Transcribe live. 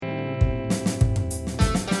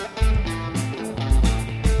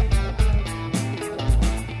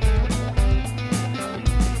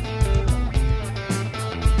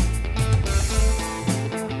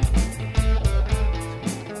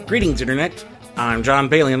Greetings, Internet. I'm John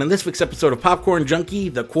Bailey, and in this week's episode of Popcorn Junkie,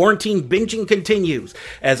 the quarantine binging continues,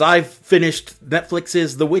 as I've finished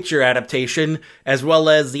Netflix's The Witcher adaptation, as well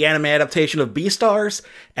as the anime adaptation of Beastars,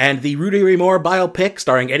 and the Rudy Ray Moore biopic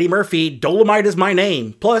starring Eddie Murphy, Dolomite Is My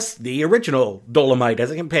Name, plus the original Dolomite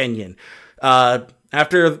as a companion.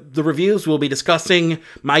 After the reviews, we'll be discussing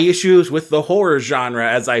my issues with the horror genre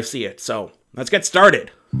as I see it, so let's get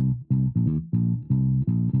started.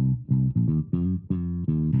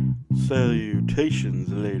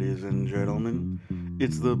 Salutations, ladies and gentlemen.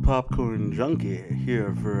 It's the Popcorn Junkie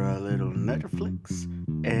here for a little Netflix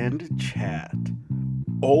and chat.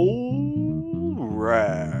 All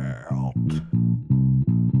right.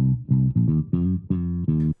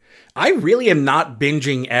 I really am not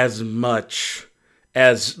binging as much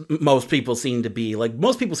as most people seem to be. Like,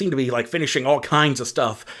 most people seem to be, like, finishing all kinds of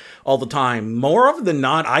stuff all the time. More often than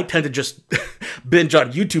not, I tend to just binge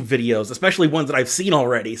on YouTube videos, especially ones that I've seen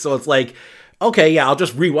already. So it's like, okay, yeah, I'll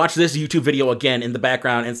just rewatch this YouTube video again in the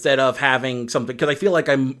background instead of having something, because I feel like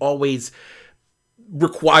I'm always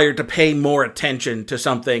required to pay more attention to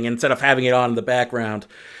something instead of having it on in the background,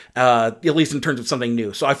 at least in terms of something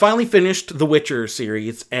new. So I finally finished the Witcher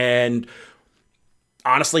series, and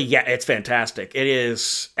honestly, yeah, it's fantastic. It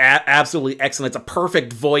is absolutely excellent. It's a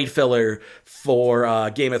perfect void filler for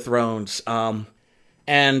Game of Thrones.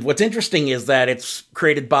 And what's interesting is that it's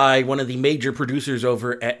created by one of the major producers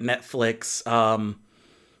over at Netflix. I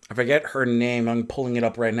forget her name. I'm pulling it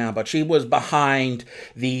up right now. But she was behind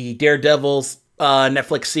the Daredevil's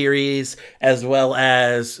Netflix series, as well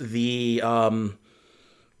as the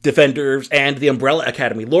Defenders and the Umbrella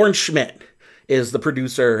Academy. Lauren Schmidt is the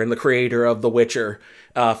producer and the creator of The Witcher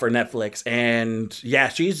for Netflix. And yeah,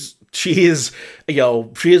 she is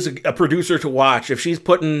a producer to watch. If she's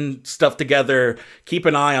putting stuff together, keep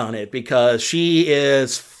an eye on it, because she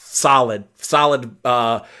is solid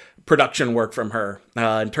production work from her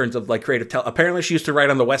in terms of like creative. Apparently she used to write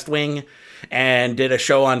on The West Wing and did a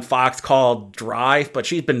show on Fox called Drive, but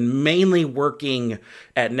she's been mainly working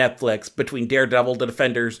at Netflix between Daredevil, The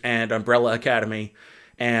Defenders, and Umbrella Academy.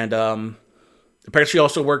 And apparently she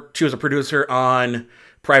was a producer on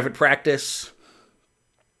Private Practice.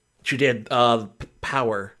 She did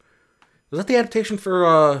Power. Was that the adaptation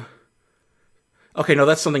for okay, no,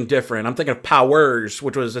 that's something different. I'm thinking of Powers,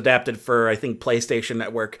 which was adapted for, I think, PlayStation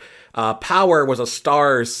Network. Power was a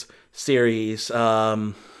Starz series.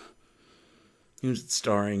 Who's it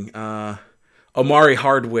starring? Omari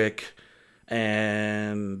Hardwick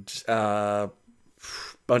and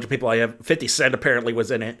bunch of people. I have 50 Cent apparently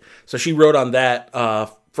was in it. So she wrote on that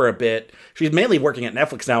for a bit. She's mainly working at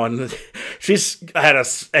Netflix now, and she's had an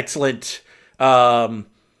excellent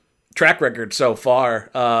track record so far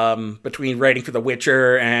between writing for The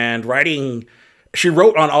Witcher and writing. She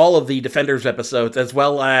wrote on all of the Defenders episodes, as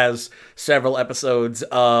well as several episodes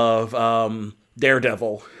of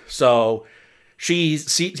Daredevil. So she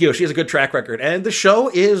has a good track record, and the show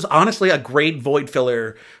is honestly a great void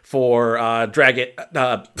filler for Dragon.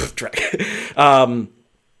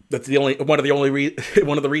 That's one of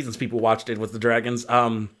the reasons people watched it was the dragons.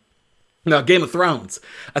 No, Game of Thrones.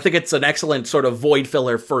 I think it's an excellent sort of void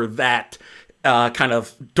filler for that kind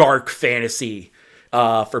of dark fantasy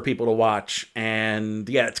for people to watch. And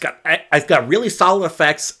yeah, it's got really solid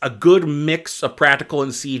effects, a good mix of practical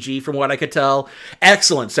and CG from what I could tell.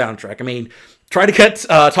 Excellent soundtrack. I mean, try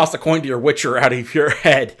to toss a coin to your Witcher out of your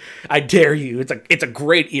head. I dare you. It's a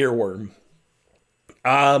great earworm.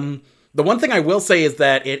 The one thing I will say is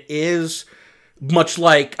that it is much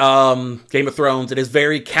like Game of Thrones. It is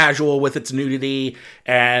very casual with its nudity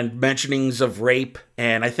and mentionings of rape,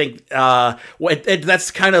 and I think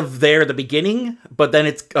that's kind of there at the beginning, but then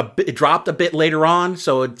it dropped a bit later on,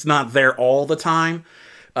 so it's not there all the time.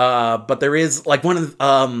 But there is, like, one of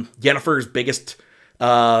Yennefer's biggest,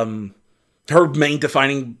 her main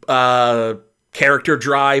defining character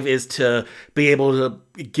drive is to be able to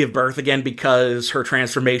give birth again, because her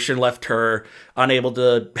transformation left her unable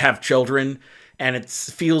to have children, and it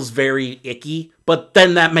feels very icky, but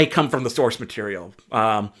then that may come from the source material.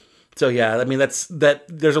 So yeah, I mean,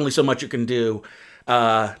 there's only so much you can do.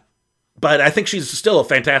 But I think she's still a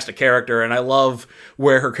fantastic character, and I love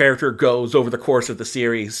where her character goes over the course of the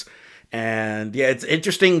series. And yeah, it's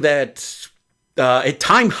interesting that it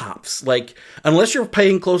time hops. Like, unless you're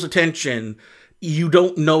paying close attention, you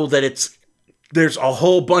don't know that there's a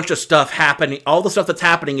whole bunch of stuff happening. All the stuff that's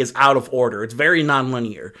happening is out of order. It's very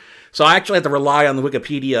nonlinear. So I actually have to rely on the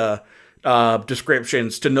Wikipedia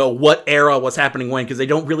descriptions to know what era was happening when, because they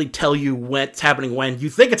don't really tell you what's happening when. You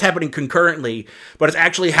think it's happening concurrently, but it's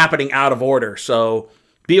actually happening out of order. So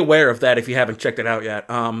be aware of that if you haven't checked it out yet.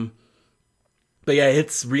 But yeah,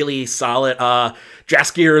 it's really solid.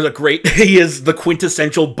 Jaskier is a great. He is the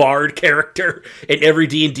quintessential bard character in every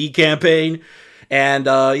D&D campaign, and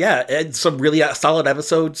yeah, it's some really solid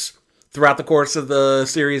episodes throughout the course of the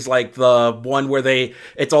series. Like the one where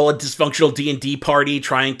it's all a dysfunctional D&D party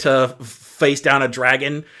trying to face down a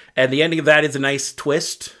dragon, and the ending of that is a nice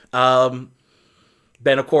twist. Then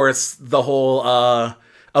of course the whole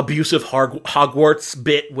abusive Hogwarts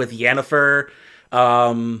bit with Yennefer.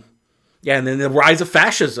 Yeah, and then the rise of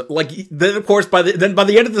fascism. Like, then of course, by the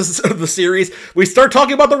end of the series, we start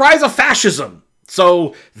talking about the rise of fascism.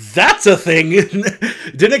 So that's a thing.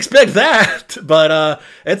 Didn't expect that, but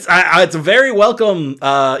it's a very welcome.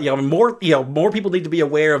 More people need to be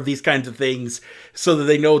aware of these kinds of things so that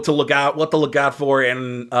they know what to look out for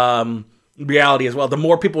in reality as well. The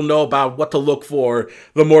more people know about what to look for,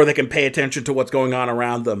 the more they can pay attention to what's going on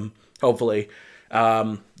around them. Hopefully,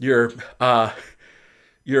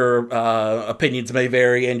 your opinions may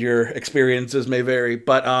vary and your experiences may vary,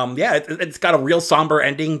 but yeah, it's got a real somber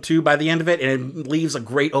ending too by the end of it, and it leaves a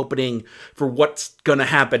great opening for what's gonna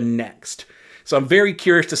happen next. So I'm very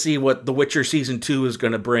curious to see what The Witcher season 2 is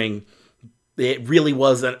gonna bring. It really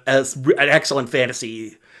was an excellent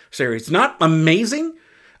fantasy series. Not amazing.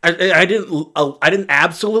 I didn't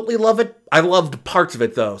absolutely love it. I loved parts of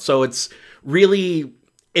it though. So it's very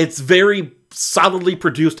solidly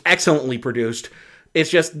produced, excellently produced. It's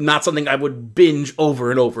just not something I would binge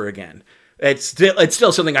over and over again. It's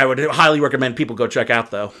still something I would highly recommend people go check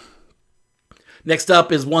out, though. Next up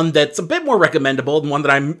is one that's a bit more recommendable, and one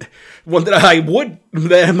that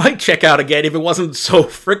I might check out again if it wasn't so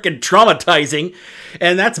freaking traumatizing,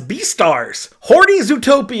 and that's Beastars, Horny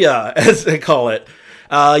Zootopia, as they call it.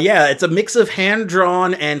 Yeah, it's a mix of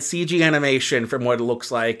hand-drawn and CG animation from what it looks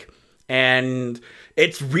like, and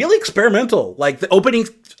it's really experimental. Like, the opening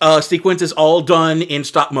sequence is all done in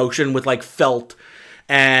stop motion with like felt,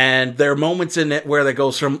 and there are moments in it where it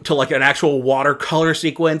goes to like an actual watercolor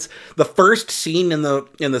sequence. The first scene in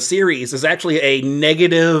the series is actually a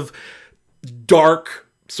negative, dark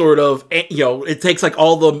sort of, it takes like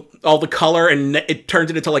all the color and it turns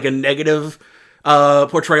it into like a negative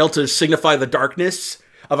portrayal to signify the darkness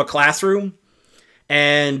of a classroom.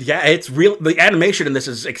 And yeah, it's real. The animation in this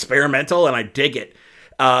is experimental, and I dig it.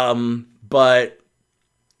 But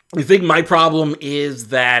I think my problem is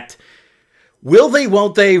that will they,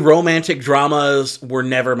 won't they, romantic dramas were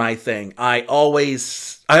never my thing. I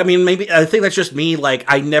think that's just me. Like,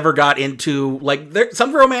 I never got into, like,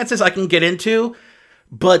 some romances I can get into,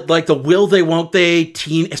 but like the will they, won't they,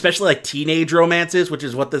 especially like teenage romances, which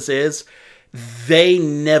is what this is, they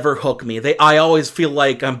never hook me. I always feel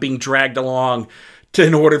like I'm being dragged along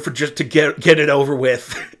in order for just to get it over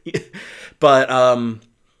with. But,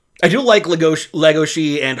 I do like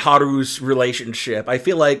Legoshi and Haru's relationship. I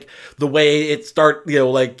feel like the way it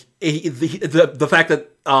the fact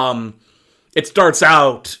that it starts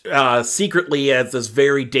out secretly as this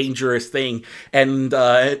very dangerous thing,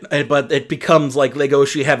 but it becomes like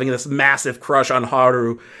Legoshi having this massive crush on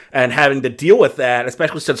Haru and having to deal with that,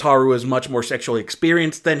 especially since Haru is much more sexually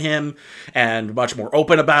experienced than him and much more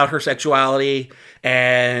open about her sexuality,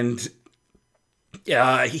 and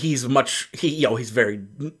he's very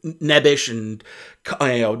nebbish and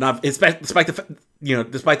despite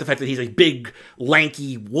the fact that he's a big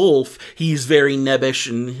lanky wolf, he's very nebbish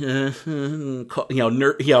and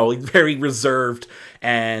very reserved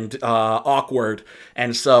and awkward.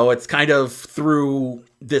 And so it's kind of through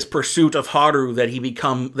this pursuit of Haru that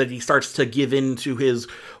he starts to give in to his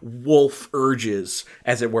wolf urges,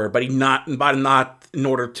 as it were, but not in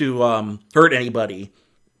order to hurt anybody.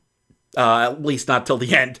 At least not till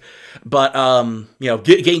the end, but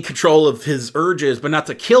gain control of his urges, but not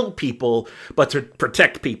to kill people, but to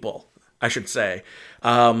protect people, I should say.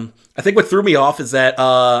 I think what threw me off is that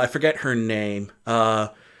I forget her name,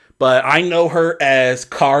 but I know her as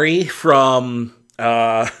Kari from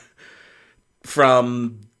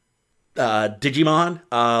Digimon.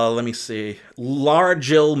 Let me see. Lara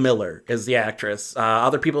Jill Miller is the actress.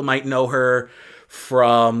 Other people might know her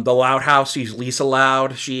from The Loud House. She's Lisa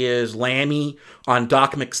Loud. She is Lammy on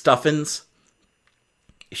Doc McStuffins.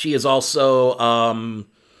 She is also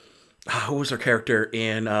who was her character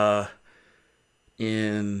in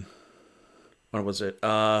what was it?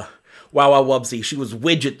 Wow Wow Wubsy. She was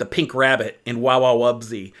Widget, the pink rabbit, in Wow Wow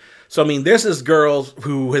Wubsy. So I mean, this is girl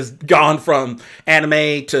who has gone from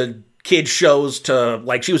anime to kid shows to,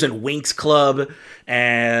 like, she was in Winx Club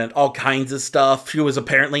and all kinds of stuff. She was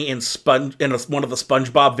apparently in one of the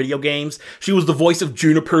SpongeBob video games. She was the voice of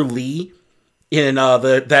Juniper Lee in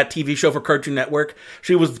that TV show for Cartoon Network.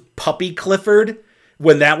 She was Puppy Clifford,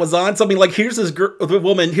 when that was on. So I mean, like, here's this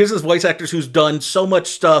here's this voice actress who's done so much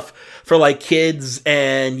stuff for like kids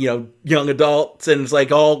and, you know, young adults, and it's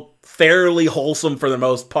like all fairly wholesome for the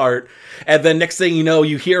most part. And then next thing you know,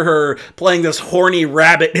 you hear her playing this horny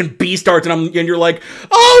rabbit in Beastars, and you're like,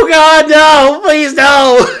 oh God, no, please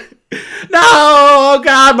no, no, oh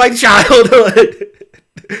God, my childhood.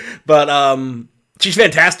 But she's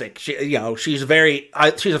fantastic. She's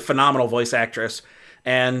a phenomenal voice actress.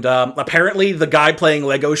 And apparently, the guy playing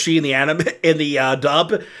Legoshi in the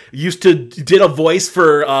dub did a voice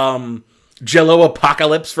for Jello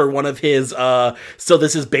Apocalypse for one of his So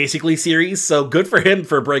This Is Basically series. So good for him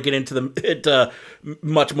for breaking into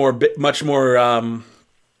much more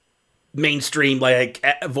mainstream like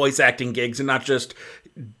voice acting gigs and not just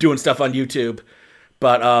doing stuff on YouTube.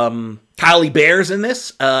 But Kylie Bear's in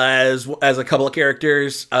this as a couple of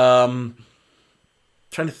characters. Trying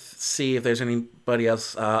to see if there's anybody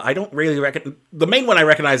else. I don't really recognize. The main one I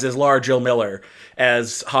recognize is Laura Jo Miller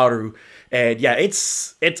as Haru, and yeah,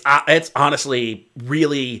 it's honestly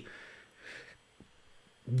really,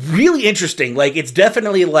 really interesting. Like, it's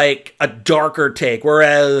definitely like a darker take,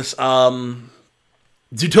 whereas Zootopia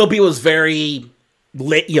was very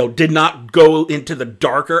did not go into the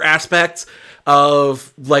darker aspects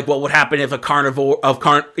of like what would happen if carnivores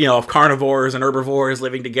and herbivores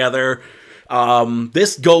living together.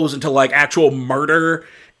 This goes into like actual murder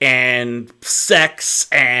and sex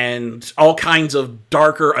and all kinds of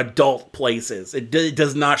darker adult places. It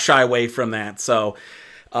does not shy away from that. So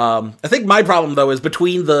I think my problem though is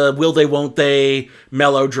between the will they won't they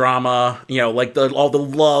melodrama, like all the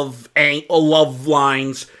love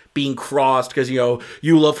lines being crossed because you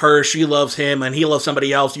love her, she loves him, and he loves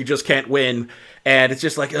somebody else. You just can't win. And it's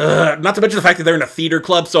just like, not to mention the fact that they're in a theater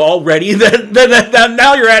club, so already that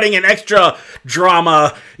now you're adding an extra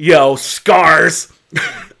drama, scars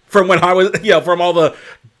from when I was, from all the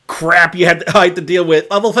crap I had to deal with.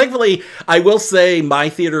 Although thankfully, I will say my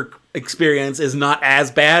theater experience is not as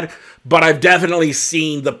bad, but I've definitely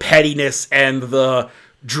seen the pettiness and the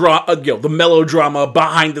the melodrama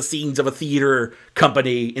behind the scenes of a theater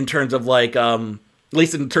company in terms of like, at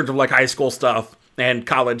least in terms of like high school stuff and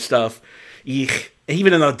college stuff.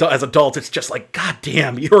 Even as adults, it's just like, God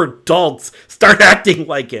damn, you're adults. Start acting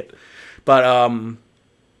like it. But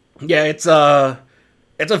yeah, it's a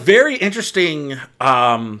very interesting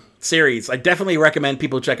series. I definitely recommend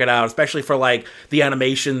people check it out, especially for like the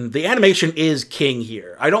animation. The animation is king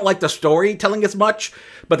here. I don't like the storytelling as much,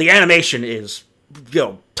 but the animation is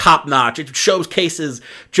top notch. It showcases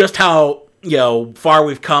just how far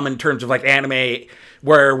we've come in terms of like anime,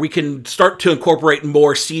 where we can start to incorporate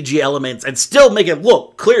more CG elements and still make it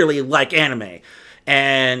look clearly like anime.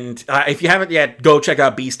 And if you haven't yet, go check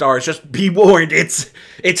out Beastars. Just be warned, it's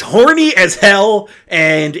horny as hell,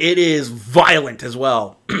 and it is violent as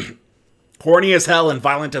well. Horny as hell and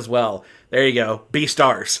violent as well. There you go,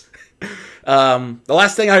 Beastars. The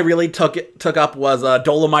last thing I really took up was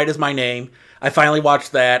Dolomite Is My Name. I finally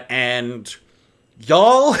watched that, and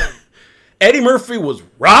y'all, Eddie Murphy was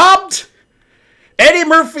robbed. Eddie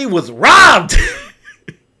Murphy was robbed!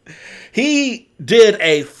 He did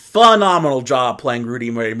a phenomenal job playing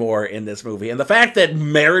Rudy Ray Moore in this movie. And the fact that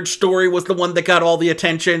Marriage Story was the one that got all the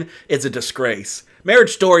attention is a disgrace.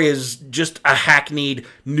 Marriage Story is just a hackneyed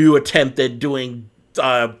new attempt at doing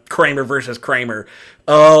Kramer versus Kramer.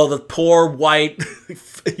 Oh, the poor white,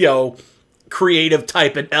 creative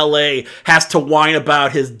type in LA has to whine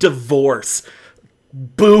about his divorce.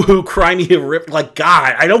 Boo-hoo, crimey, ripped. Like,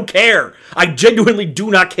 God, I don't care. I genuinely do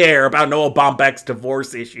not care about Noah Baumbach's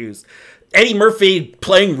divorce issues. Eddie Murphy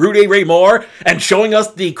playing Rudy Ray Moore and showing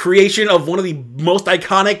us the creation of one of the most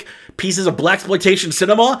iconic pieces of blaxploitation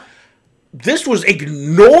cinema. This was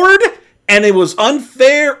ignored, and it was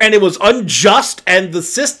unfair, and it was unjust, and the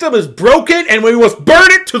system is broken, and we must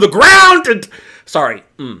burn it to the ground. And sorry.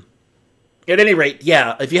 At any rate,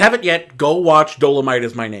 yeah, if you haven't yet, go watch Dolomite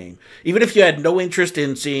Is My Name. Even if you had no interest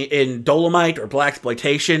in Dolomite or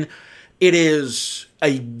blaxploitation, it is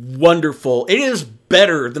it is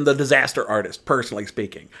better than The Disaster Artist, personally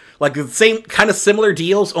speaking. Like, the same kind of similar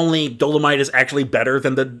deals, only Dolomite is actually better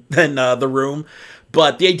than The Room.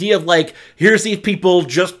 But the idea of like, here's these people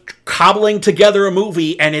just cobbling together a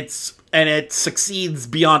movie, and it succeeds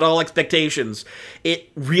beyond all expectations. Not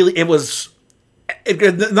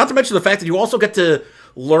to mention the fact that you also get to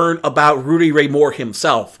learn about Rudy Ray Moore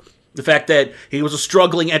himself. The fact that he was a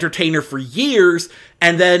struggling entertainer for years,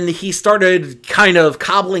 and then he started kind of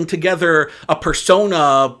cobbling together a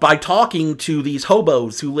persona by talking to these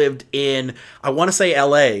hobos who lived in, I want to say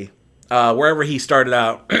LA, wherever he started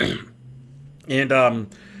out. And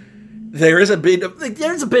there's a bit of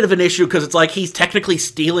an issue because it's like he's technically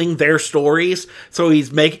stealing their stories, so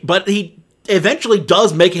but he eventually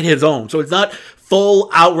does make it his own. So it's not full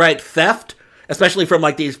outright theft, especially from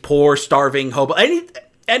like these poor starving hobo.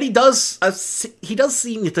 And he does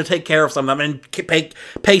seem to take care of some of them and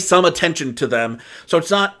pay some attention to them. So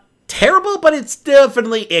it's not terrible, but it's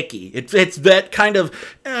definitely icky. It's that kind of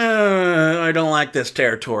I don't like this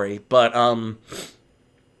territory. But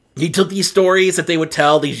he took these stories that they would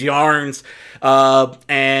tell, these yarns,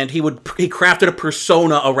 and he crafted a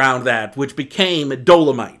persona around that, which became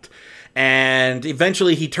Dolemite. And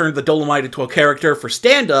eventually he turned the Dolemite into a character for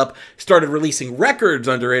stand-up, started releasing records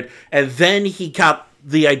under it, and then he got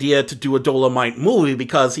the idea to do a Dolemite movie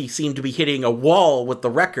because he seemed to be hitting a wall with the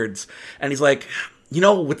records. And he's like, you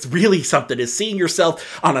know, what's really something is seeing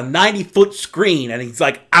yourself on a 90-foot screen. And he's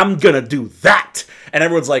like, I'm gonna do that. And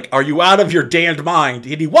everyone's like, are you out of your damned mind?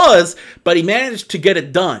 And he was, but he managed to get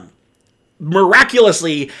it done.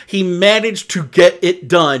 Miraculously, he managed to get it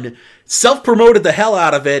done. Self-promoted the hell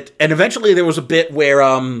out of it. And eventually there was a bit where,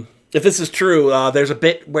 if this is true, there's a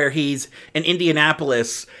bit where he's in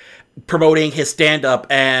Indianapolis promoting his stand-up,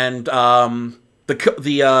 and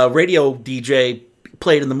the radio DJ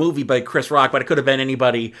played in the movie by Chris Rock, but it could have been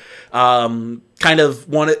anybody, kind of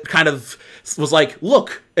was like,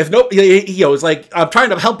 look, it's like, I'm trying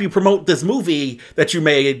to help you promote this movie that you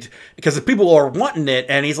made because the people are wanting it.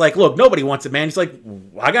 And he's like, look, nobody wants it, man. He's like,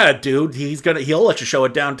 I got a dude. He'll let you show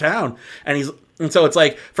it downtown. And so it's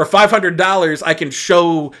like, for $500, I can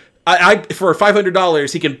show, for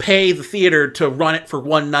 $500, he can pay the theater to run it for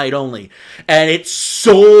one night only. And it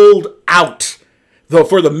sold out. Though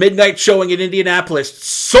for the midnight showing in Indianapolis,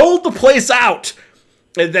 sold the place out.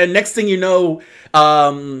 And then next thing you know,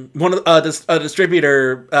 a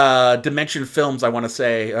distributor, Dimension Films, I want to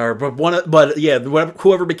say,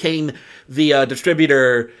 whoever became the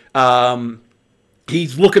distributor,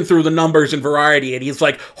 he's looking through the numbers in Variety, and he's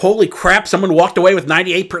like, holy crap, someone walked away with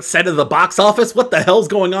 98% of the box office? What the hell's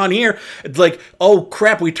going on here? It's like, oh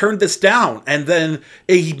crap, we turned this down. And then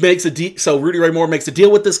he makes so Rudy Ray Moore makes a deal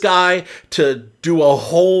with this guy to do a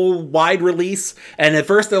whole wide release. And at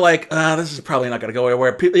first they're like, this is probably not going to go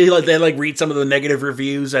anywhere. They read some of the negative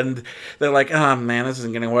reviews, and they're like, oh man, this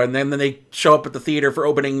isn't going anywhere. And then they show up at the theater for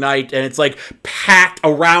opening night, and it's like packed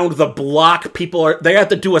around the block. They have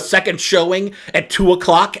to do a second showing at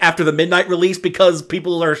 2:00 after the midnight release because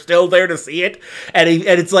people are still there to see it. And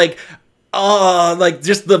it's like,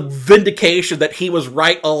 just the vindication that he was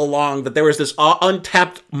right all along, that there was this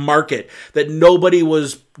untapped market that nobody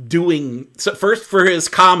was doing. So first for his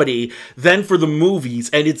comedy, then for the movies.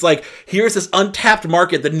 And it's like, here's this untapped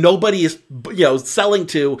market that nobody is, selling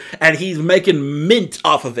to, and he's making mint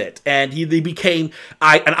off of it. And he became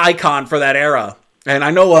an icon for that era. And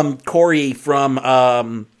I know Corey from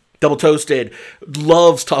Double Toasted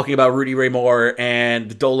loves talking about Rudy Ray Moore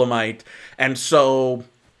and Dolemite. And so,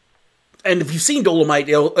 and if you've seen Dolemite,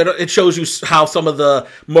 it shows you how some of the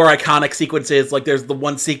more iconic sequences, like there's the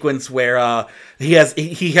one sequence where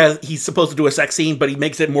he's supposed to do a sex scene, but he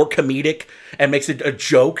makes it more comedic and makes it a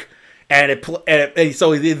joke. And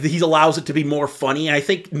so he allows it to be more funny. And I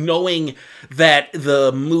think knowing that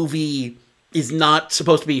the movie is not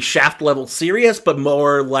supposed to be Shaft level serious, but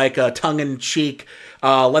more like a tongue-in-cheek,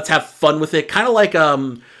 let's have fun with it. Kind of like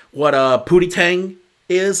what Pootie Tang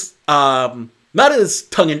is. Not as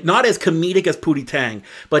comedic as Pootie Tang,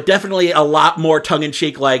 but definitely a lot more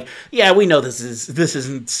tongue-in-cheek, like, yeah, we know this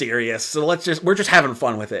isn't serious, so we're just having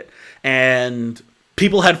fun with it. And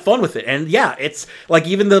people had fun with it. And yeah, it's like,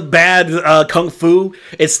 even the bad kung fu,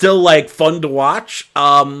 it's still like fun to watch.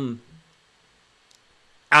 Because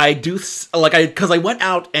I went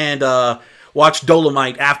out and watched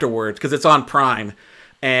Dolemite afterwards, because it's on Prime.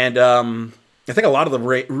 And I think a lot of the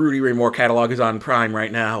Rudy Ray Moore catalog is on Prime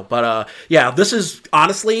right now. But yeah, this is,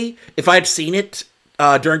 honestly, if I had seen it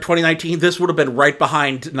during 2019, this would have been right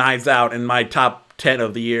behind Knives Out in my top 10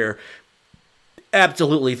 of the year.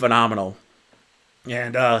 Absolutely phenomenal.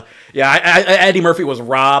 And Eddie Murphy was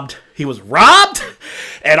robbed. He was robbed,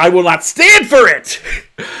 and I will not stand for it.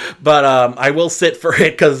 But I will sit for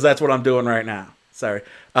it, because that's what I'm doing right now. Sorry.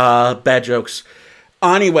 Bad jokes.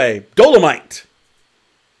 Anyway, Dolemite.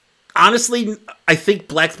 Honestly, I think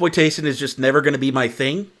blaxploitation is just never going to be my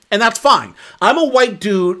thing, and that's fine. I'm a white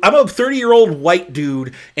dude. I'm a 30-year-old white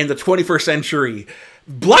dude in the 21st century.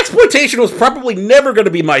 Blaxploitation was probably never going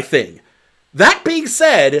to be my thing. That being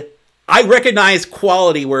said, I recognize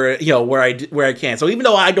quality where I can. So even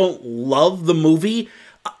though I don't love the movie,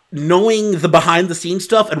 knowing the behind-the-scenes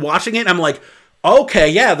stuff and watching it, I'm like, okay,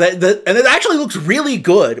 yeah, and it actually looks really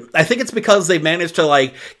good. I think it's because they managed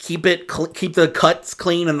to keep the cuts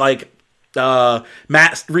clean and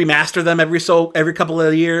remaster them every couple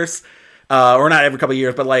of years. Or not every couple of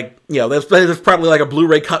years, but like, you know, there's probably like a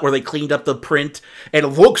Blu-ray cut where they cleaned up the print, and it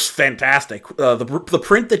looks fantastic. The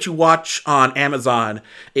print that you watch on Amazon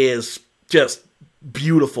is just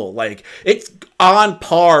beautiful. Like, it's on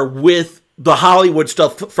par with the Hollywood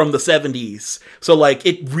stuff from the 70s. So, like,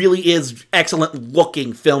 it really is excellent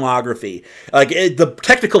looking filmography. Like, the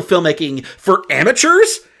technical filmmaking for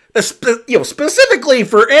amateurs, specifically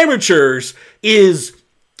for amateurs, is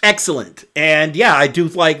excellent. And yeah, I do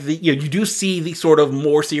like you do see the sort of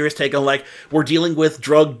more serious take on, like, we're dealing with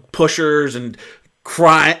drug pushers and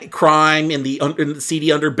crime in the seedy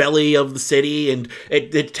underbelly of the city, and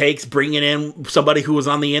it takes bringing in somebody who was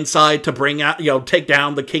on the inside to bring out, take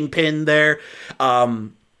down the kingpin there.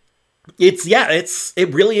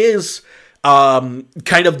 It really is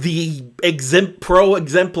kind of the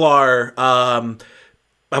exemplar of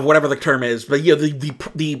whatever the term is, but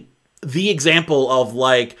the example of,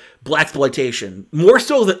 like, blaxploitation, more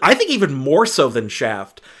so than, I think, even more so than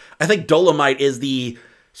Shaft. I think Dolomite is the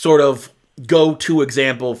sort of go-to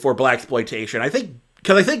example for blaxploitation. I think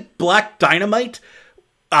Black Dynamite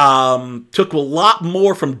took a lot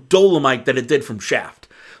more from Dolomite than it did from Shaft.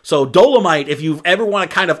 So Dolomite, if you ever want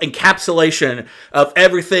a kind of encapsulation of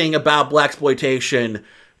everything about blaxploitation,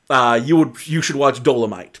 you should watch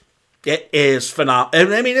Dolomite. It is phenomenal.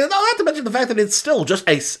 And I mean, not to mention the fact that it's still just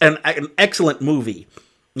an excellent movie,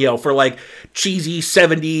 for like cheesy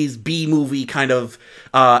 70s B-movie kind of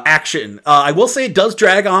action. I will say it does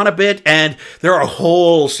drag on a bit, and there are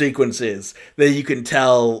whole sequences that you can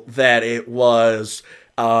tell that it was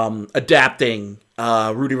adapting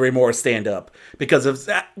Rudy Ray Moore's stand-up. Because of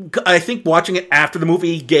that, I think watching it after the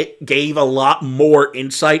movie gave a lot more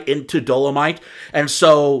insight into Dolomite, and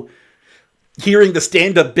so hearing the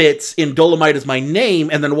stand-up bits in Dolomite Is My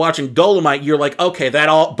Name, and then watching Dolomite, you're like, okay,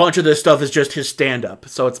 bunch of this stuff is just his stand-up.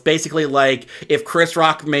 So it's basically like if Chris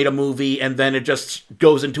Rock made a movie and then it just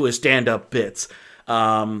goes into his stand-up bits.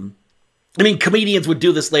 I mean, comedians would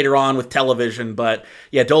do this later on with television, but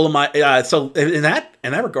yeah, Dolomite. So in that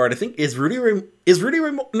regard, I think I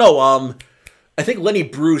think Lenny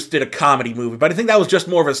Bruce did a comedy movie, but I think that was just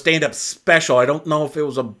more of a stand-up special. I don't know if it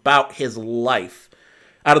was about his life.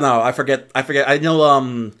 I don't know. I forget. I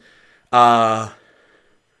know the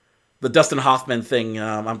Dustin Hoffman thing.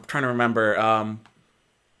 I'm trying to remember.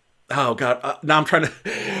 Oh God. Now I'm trying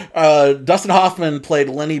to. Dustin Hoffman played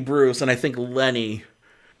Lenny Bruce, and I think Lenny.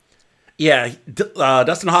 Yeah,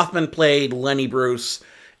 Dustin Hoffman played Lenny Bruce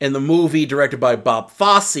in the movie directed by Bob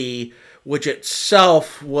Fosse, which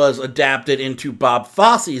itself was adapted into Bob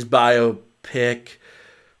Fosse's biopic,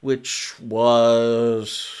 which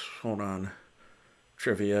was, hold on.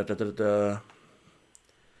 Trivia. Pacino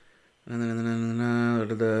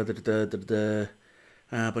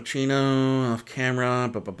off camera.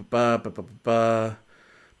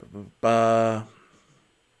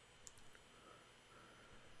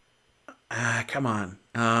 Come on.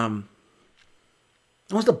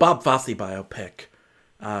 What was the Bob Fosse biopic?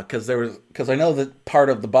 Because I know that part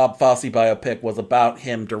of the Bob Fosse biopic was about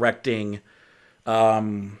him directing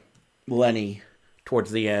Lenny towards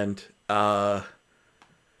the end.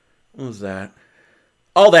 What was that?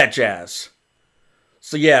 All That Jazz.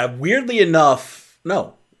 So yeah, weirdly enough,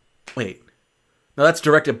 no, wait, no, that's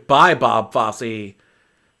directed by Bob Fosse.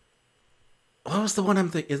 What was the one I'm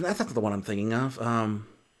thinking? That's not the one I'm thinking of.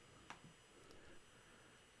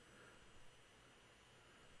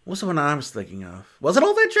 What's the one I was thinking of? Was it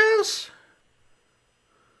All That Jazz?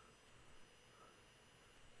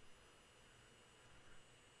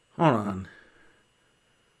 Hold on.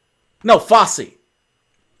 No, Fosse.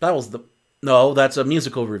 That was no, that's a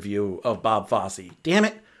musical review of Bob Fosse. Damn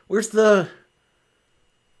it. Where's the...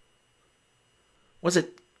 What was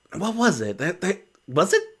it?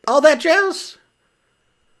 Was it All That Jazz?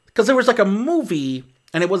 Because there was like a movie,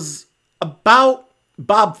 and it was about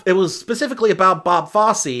it was specifically about Bob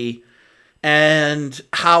Fosse, and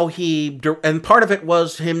how and part of it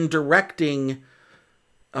was him directing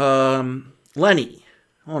Lenny.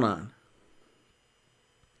 Hold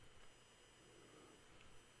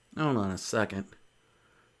on a second.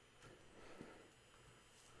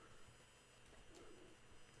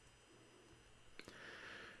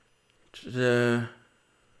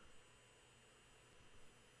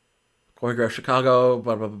 Choreographed Chicago,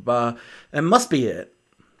 blah, blah, blah, blah. That must be it.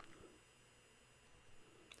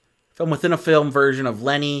 Film within a film version of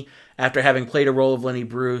Lenny after having played a role of Lenny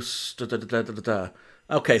Bruce. Da, da, da, da, da, da.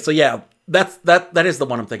 Okay, so yeah, that is the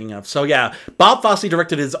one I'm thinking of. So yeah, Bob Fosse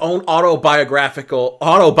directed his own autobiographic,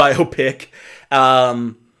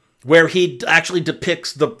 where he actually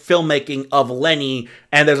depicts the filmmaking of Lenny,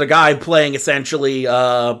 and there's a guy playing essentially,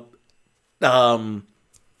 what's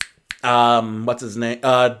his name?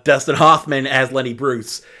 Dustin Hoffman as Lenny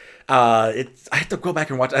Bruce. I have to go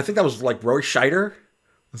back and watch. I think that was like Roy Scheider.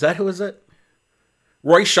 Is that who is it?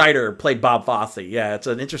 Roy Scheider played Bob Fosse. Yeah, it's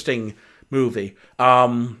an interesting movie.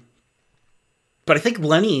 But I think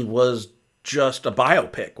Lenny was just a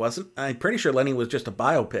biopic, wasn't? I'm pretty sure Lenny was just a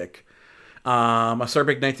biopic. A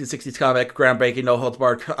acerbic 1960s comic, groundbreaking, no holds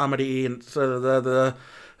barred comedy, and the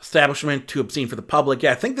establishment too obscene for the public.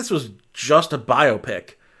 Yeah, I think this was just a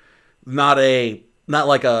biopic, not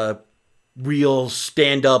like a real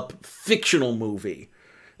stand-up fictional movie.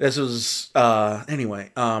 This was anyway.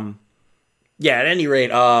 Yeah, at any rate,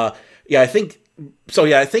 yeah, I think so.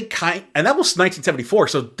 Yeah, I think and that was 1974.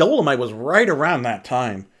 So Dolomite was right around that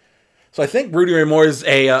time. So I think Rudy Ray Moore is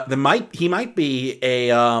he might be a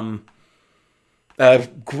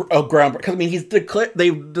ground, because I mean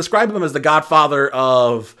they describe him as the godfather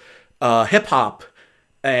of hip hop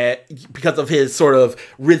because of his sort of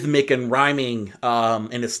rhythmic and rhyming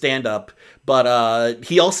in his stand up. But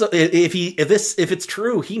he also, if it's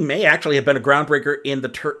true, he may actually have been a groundbreaker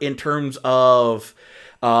in terms of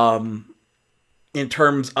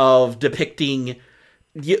depicting,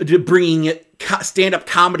 bringing stand-up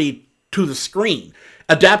comedy to the screen,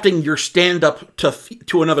 adapting your stand-up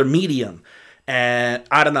to another medium. And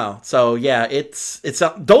I don't know. So yeah, it's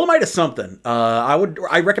Dolomite is something.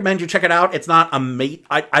 I recommend you check it out. It's not amazing.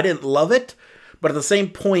 I didn't love it, but at the same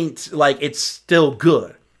point, like, it's still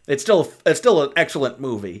good. It's still an excellent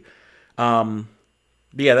movie. But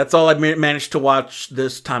yeah, that's all I managed to watch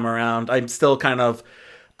this time around. I'm still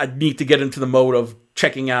I need to get into the mode of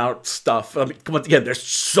checking out stuff. I mean, once again, there's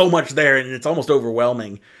so much there, and it's almost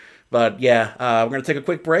overwhelming. But yeah, we're going to take a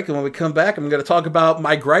quick break, and when we come back, I'm going to talk about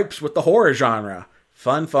my gripes with the horror genre.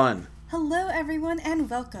 Fun. Hello, everyone, and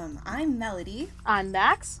welcome. I'm Melody. I'm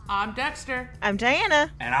Max. I'm Dexter. I'm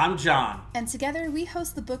Diana. And I'm John. And together we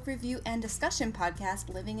host the book review and discussion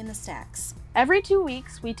podcast, Living in the Stacks. Every 2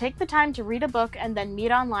 weeks, we take the time to read a book and then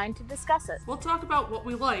meet online to discuss it. We'll talk about what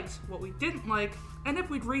we liked, what we didn't like, and if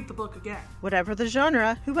we'd read the book again. Whatever the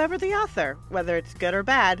genre, whoever the author, whether it's good or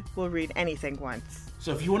bad, we'll read anything once.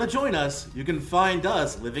 So if you want to join us, you can find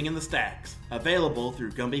us Living in the Stacks, available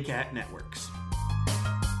through Gumby Cat Networks.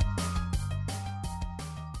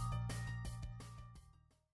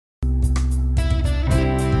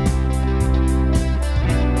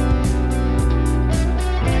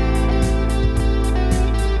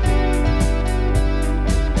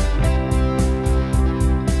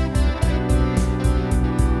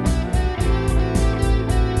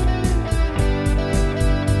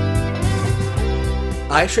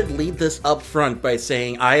 I should lead this up front by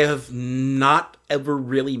saying I have not ever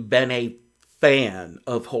really been a fan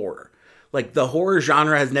of horror. Like, the horror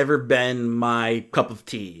genre has never been my cup of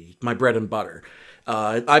tea, my bread and butter.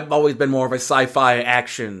 I've always been more of a sci-fi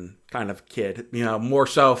action kind of kid, more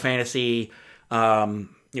so fantasy, things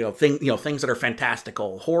that are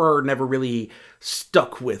fantastical. Horror never really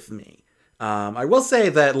stuck with me. I will say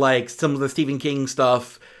that, like, some of the Stephen King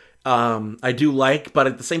stuff, I do like, but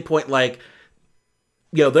at the same point, like,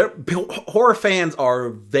 horror fans are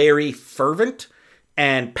very fervent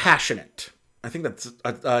and passionate. I think that's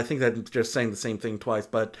just saying the same thing twice,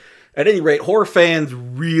 but at any rate, horror fans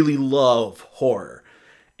really love horror.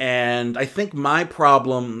 And I think my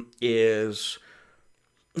problem is,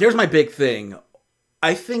 here's my big thing.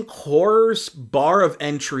 I think horror's bar of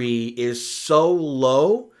entry is so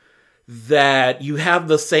low that you have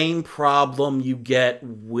the same problem you get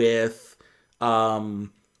with,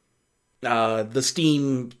 the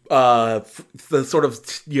Steam, the sort of,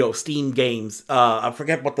 Steam games. I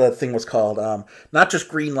forget what the thing was called. Not just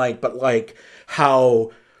Greenlight, but like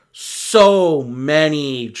how so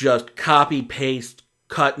many just copy,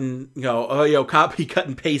 cut and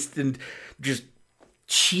paste and just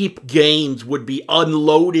cheap games would be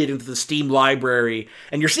unloaded into the Steam library.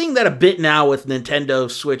 And you're seeing that a bit now with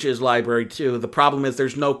Nintendo Switch's library too. The problem is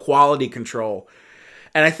there's no quality control.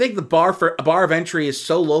 And I think the bar of entry is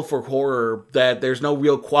so low for horror that there's no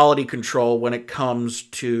real quality control when it comes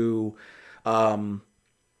to the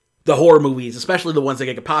horror movies, especially the ones that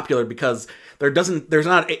get popular, because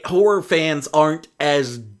horror fans aren't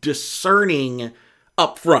as discerning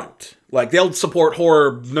up front. Like, they'll support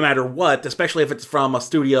horror no matter what, especially if it's from a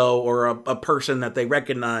studio or a person that they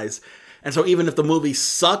recognize. And so even if the movie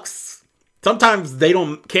sucks, sometimes they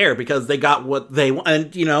don't care because they got what they want.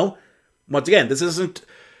 And, once again,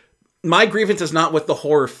 my grievance is not with the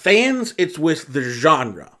horror fans, it's with the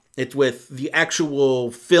genre. It's with the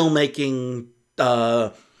actual filmmaking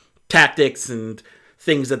tactics and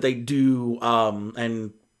things that they do,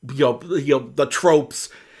 and the tropes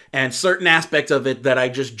and certain aspects of it that I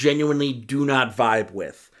just genuinely do not vibe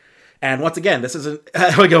with. And once again, this isn't,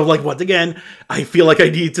 once again, I feel like I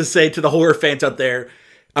need to say to the horror fans out there,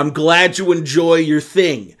 I'm glad you enjoy your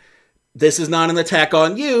thing. This is not an attack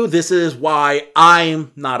on you. This is why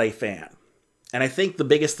I'm not a fan. And I think the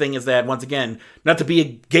biggest thing is that, once again, not to be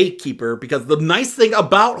a gatekeeper, because the nice thing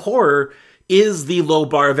about horror is the low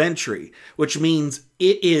bar of entry, which means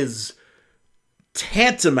it is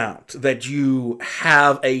tantamount that you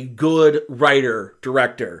have a good writer,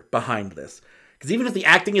 director behind this. Because even if the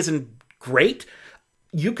acting isn't great,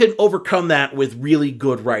 you can overcome that with really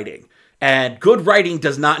good writing. And good writing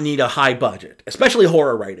does not need a high budget, especially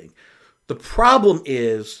horror writing. The problem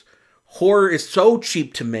is, horror is so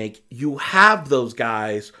cheap to make, you have those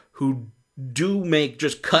guys who do make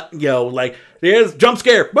just cut, there's jump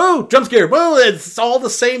scare, boo, it's all the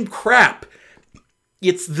same crap.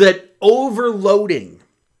 It's that overloading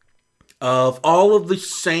of all of the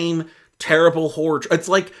same terrible horror. It's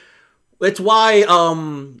why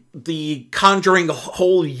the Conjuring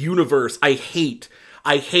whole universe I hate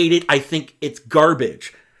it. I think it's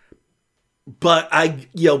garbage. But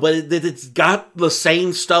it's got the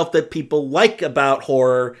same stuff that people like about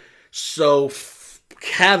horror. So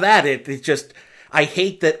have at it. It's just, I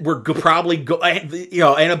hate that we're probably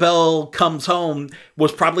Annabelle Comes Home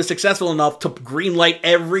was probably successful enough to greenlight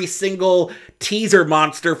every single teaser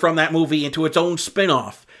monster from that movie into its own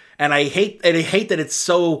spin-off. And I hate that it's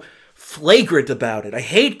so flagrant about it. I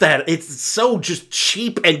hate that it's so just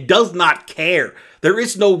cheap and does not care. There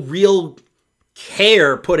is no real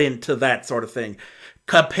care put into that sort of thing.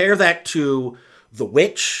 Compare that to The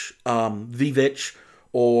Witch,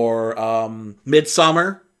 or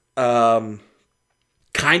Midsommar,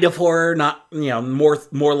 kind of horror, not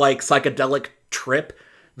more like psychedelic trip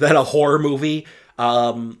than a horror movie,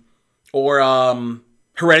 or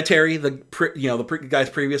Hereditary, the guy's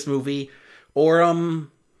previous movie, or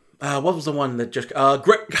what was the one that just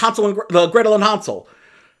Gretel and Hansel.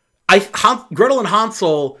 Gretel and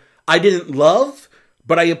Hansel I didn't love,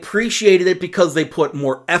 but I appreciated it because they put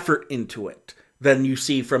more effort into it than you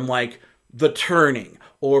see from The Turning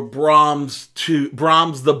or Brahms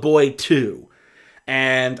the Boy 2.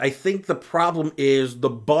 And I think the problem is the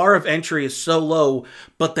bar of entry is so low,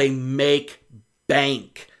 but they make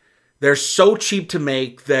bank. They're so cheap to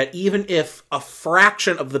make that even if a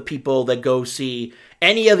fraction of the people that go see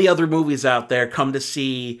any of the other movies out there come to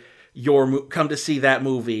see that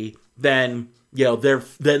movie, then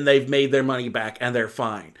they've made their money back and they're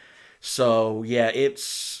fine. So yeah,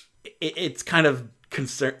 it's kind of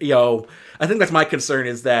concern. I think that's my concern,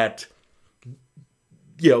 is that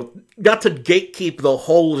not to gatekeep the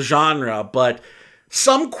whole genre, but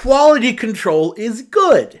some quality control is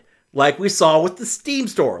good. Like we saw with the Steam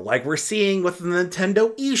store, like we're seeing with the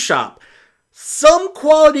Nintendo eShop. Some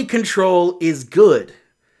quality control is good.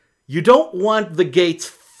 You don't want the gates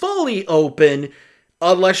fully open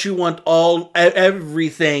unless you want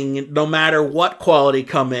everything, no matter what quality,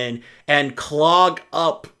 come in and clog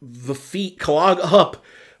up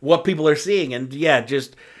what people are seeing. And yeah,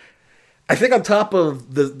 I think on top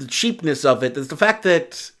of the cheapness of it is the fact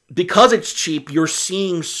that because it's cheap, you're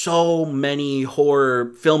seeing so many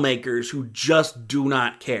horror filmmakers who just do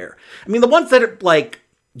not care. I mean, the ones that are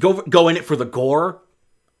go in it for the gore,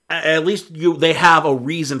 at least they have a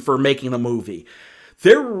reason for making the movie.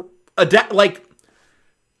 They're adapting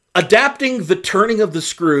The Turning of the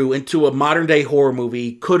Screw into a modern day horror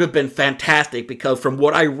movie could have been fantastic, because from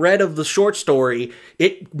what I read of the short story,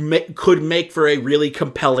 it could make for a really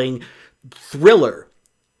compelling thriller.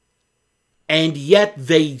 And yet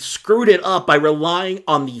they screwed it up by relying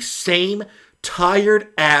on the same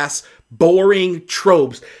tired-ass, boring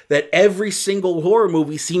tropes that every single horror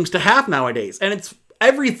movie seems to have nowadays. And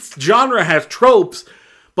every genre has tropes,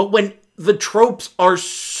 but when the tropes are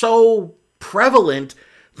so prevalent,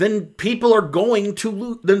 then most people are going to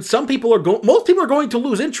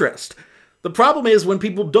lose interest. The problem is when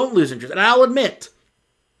people don't lose interest. And I'll admit,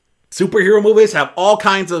 superhero movies have all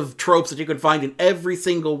kinds of tropes that you can find in every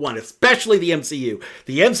single one, especially the MCU.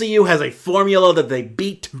 The MCU has a formula that they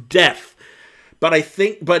beat to death. But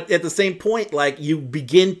at the same point, you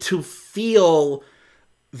begin to feel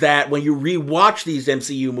that when you rewatch these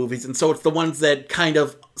MCU movies, and so it's the ones that kind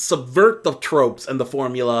of subvert the tropes and the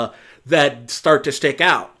formula that start to stick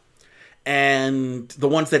out. And the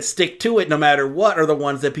ones that stick to it no matter what are the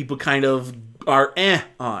ones that people kind of are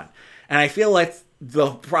on. And I feel like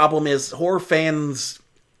the problem is horror fans,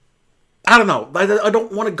 I don't know, I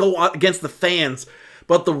don't want to go against the fans,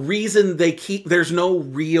 but the reason there's no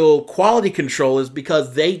real quality control is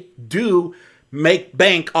because they do make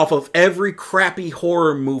bank off of every crappy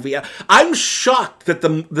horror movie. I'm shocked that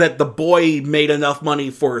the Boy made enough money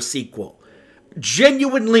for a sequel.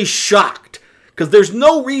 Genuinely shocked, because there's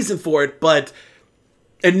no reason for it, but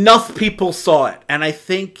enough people saw it, and I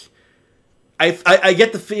think I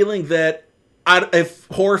get the feeling that if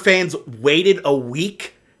horror fans waited a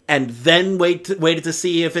week and then waited to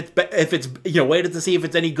see if it's waited to see if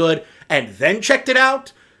it's any good and then checked it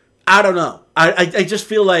out, I don't know. I just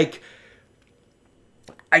feel like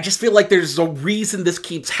there's a reason this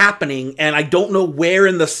keeps happening, and I don't know where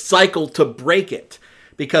in the cycle to break it.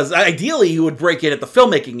 Because ideally you would break it at the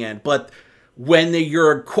filmmaking end, but when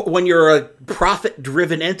you're a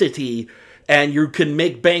profit-driven entity and you can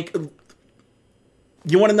make bank,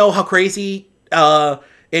 you want to know how crazy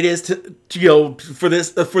it is for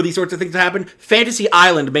these sorts of things to happen. Fantasy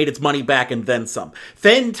Island made its money back and then some.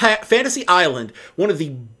 Fantasy Island, one of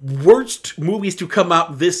the worst movies to come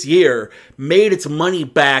out this year, made its money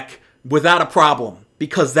back without a problem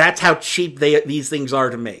because that's how cheap these things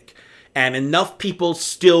are to make. And enough people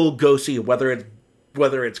still go see it, whether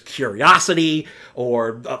it's curiosity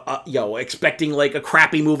or expecting like a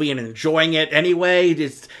crappy movie and enjoying it anyway.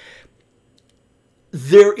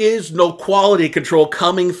 There is no quality control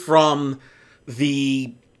coming from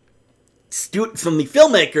the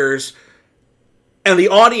filmmakers, and the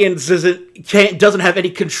audience doesn't have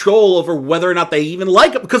any control over whether or not they even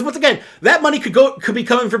like it. Because once again, that money could be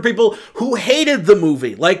coming from people who hated the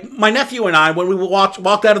movie. Like my nephew and I, when we walked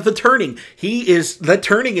out of The Turning, The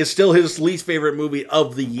Turning is still his least favorite movie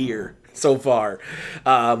of the year so far.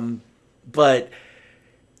 But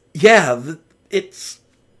yeah,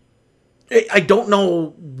 I don't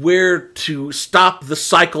know where to stop the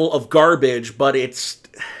cycle of garbage, but it's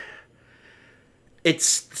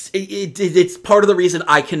part of the reason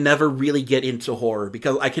I can never really get into horror,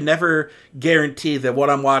 because I can never guarantee that what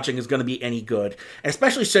I'm watching is going to be any good.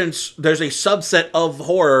 Especially since there's a subset of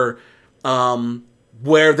horror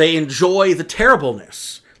where they enjoy the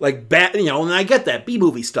terribleness, like and I get that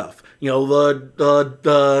B-movie stuff.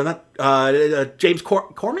 James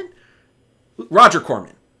Corman, Roger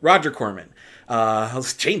Corman.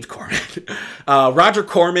 James Corman, Roger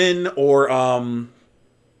Corman, or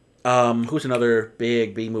who's another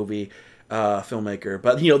big B-movie filmmaker.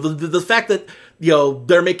 But the fact that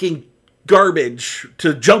they're making garbage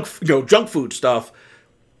to junk food stuff,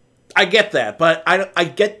 I get that. But I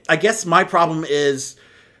guess my problem is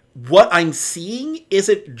what I'm seeing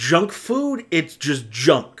isn't junk food, it's just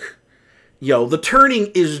junk. The Turning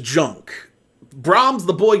is junk. Brahms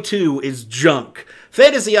the Boy 2 is junk.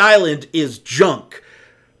 Fantasy Island is junk.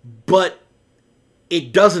 But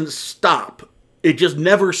it doesn't stop. It just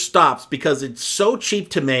never stops because it's so cheap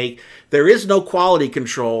to make. There is no quality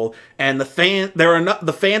control, and the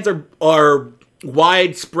fans are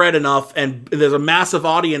widespread enough, and there's a massive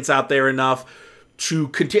audience out there enough to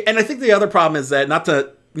continue. And I think the other problem is that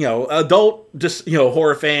adult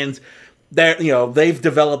horror fans, they've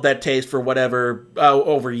developed that taste for whatever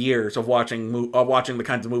over years of watching the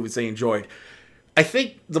kinds of movies they enjoyed. I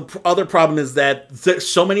think the other problem is that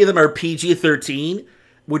so many of them are PG-13.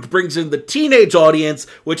 Which brings in the teenage audience,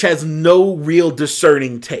 which has no real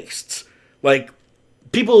discerning tastes. Like,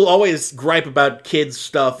 people always gripe about kids'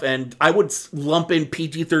 stuff, and I would lump in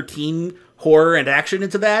PG-13 horror and action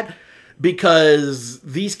into that, because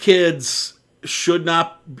these kids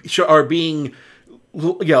are being,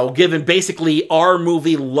 given basically our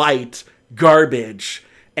movie light garbage,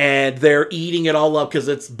 and they're eating it all up because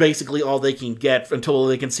it's basically all they can get until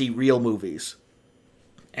they can see real movies.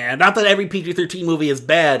 And not that every PG-13 movie is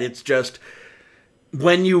bad, it's just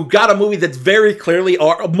when you got a movie that's very clearly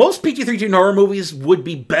most PG-13 horror movies would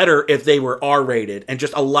be better if they were R-rated and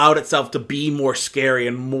just allowed itself to be more scary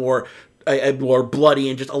and more bloody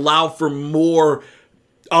and just allow for more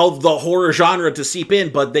of the horror genre to seep in,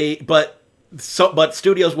 but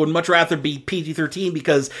studios would much rather be PG-13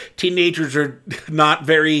 because teenagers are not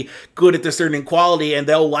very good at discerning quality, and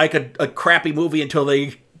they'll like a crappy movie until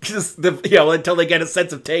they until they get a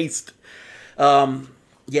sense of taste. I'm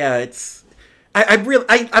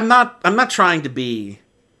not trying to be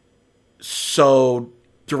so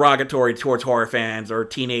derogatory towards horror fans or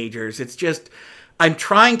teenagers. It's just I'm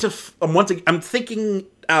trying to I'm thinking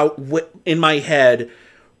out in my head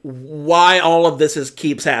why all of this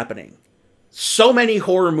keeps happening. So many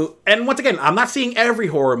horror movies, and once again, I'm not seeing every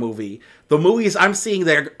horror movie. The movies I'm seeing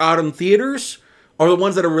that are out in theaters are the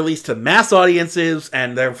ones that are released to mass audiences,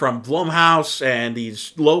 and they're from Blumhouse and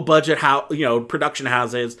these low-budget production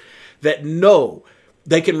houses that know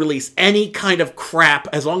they can release any kind of crap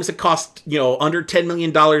as long as it costs under $10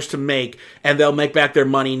 million to make, and they'll make back their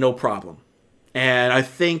money no problem. And I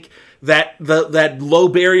think that that low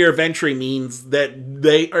barrier of entry means that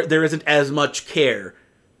there isn't as much care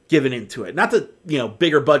given into it. Not that,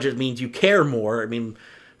 bigger budget means you care more. I mean,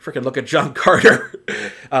 freaking look at John Carter,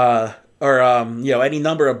 or any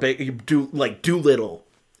number of big Doolittle,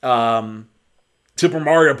 Super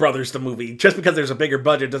Mario Brothers, the movie. Just because there's a bigger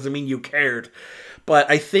budget doesn't mean you cared. But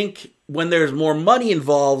I think when there's more money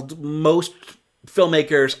involved, most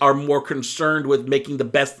filmmakers are more concerned with making the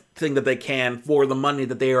best thing that they can for the money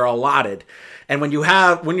that they are allotted. And when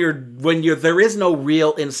there is no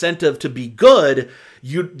real incentive to be good,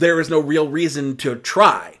 there is no real reason to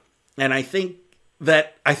try. And I feel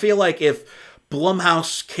like if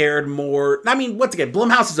Blumhouse cared more, I mean, once again,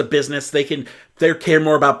 Blumhouse is a business. They care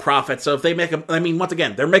more about profit. So if they once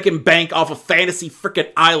again, they're making bank off of Fantasy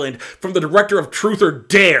Frickin' Island from the director of Truth or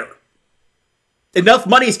Dare. Enough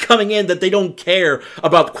money's coming in that they don't care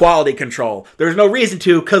about quality control. There's no reason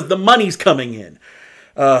to, because the money's coming in.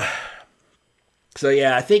 So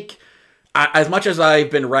yeah, I think as much as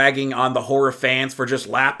I've been ragging on the horror fans for just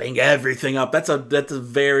lapping everything up, that's a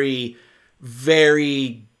very,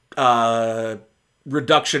 very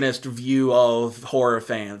reductionist view of horror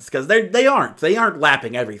fans, because they aren't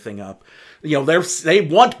lapping everything up. They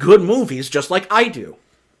want good movies just like I do.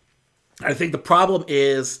 I think the problem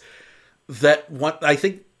is that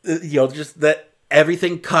just that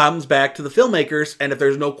everything comes back to the filmmakers, and if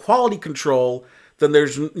there's no quality control, then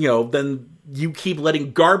then you keep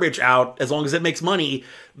letting garbage out as long as it makes money,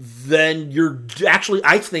 then you're actually,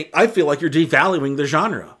 I feel like you're devaluing the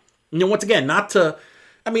genre. Once again,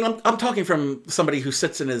 I'm talking from somebody who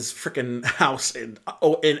sits in his freaking house in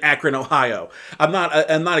Akron, Ohio. I'm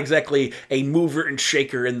not exactly a mover and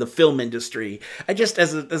shaker in the film industry. I just,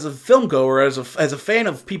 as a film goer, as a fan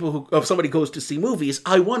of somebody who goes to see movies,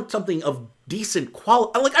 I want something of decent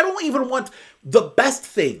quality. Like, I don't even want the best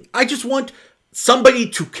thing. I just want somebody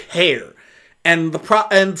to care. And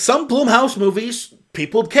some Blumhouse movies,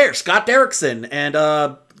 people care. Scott Derrickson and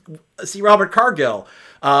C. Robert Cargill.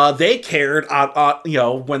 They cared,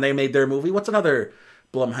 when they made their movie. What's another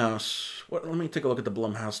Blumhouse? Let me take a look at the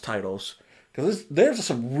Blumhouse titles, because there's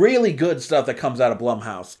some really good stuff that comes out of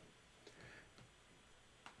Blumhouse.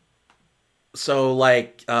 So,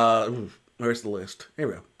 where's the list? Here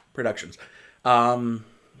we go. Productions.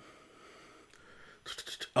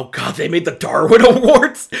 Oh God, they made the Darwin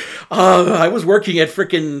Awards. I was working at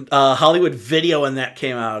freaking Hollywood Video when that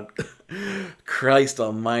came out. Christ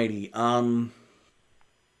Almighty.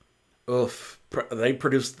 They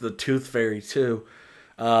produced The Tooth Fairy too.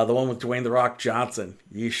 The one with Dwayne "The Rock" Johnson.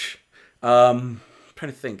 Yeesh. Trying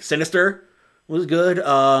to think. Sinister was good.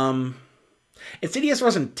 Insidious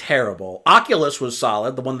wasn't terrible. Oculus was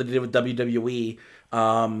solid. The one that they did with WWE.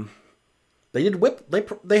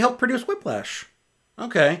 They helped produce Whiplash.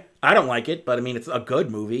 Okay, I don't like it, but I mean, it's a good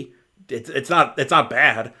movie. It's not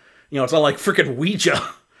bad. It's not like freaking Ouija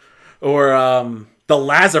or The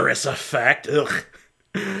Lazarus Effect. Ugh.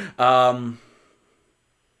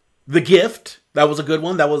 The Gift, that was a good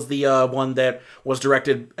one. That was the one that was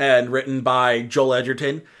directed and written by Joel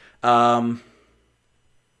Edgerton. God,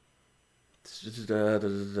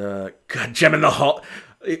 Gem in the Hall.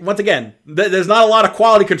 Once again, there's not a lot of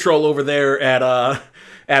quality control over there at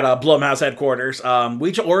Blumhouse headquarters.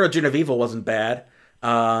 Ouija Origin of Evil wasn't bad.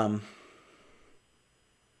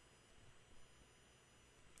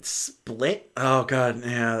 Split. Oh God,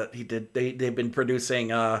 yeah, he did. They've been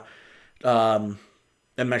producing and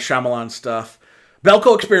my Shyamalan stuff.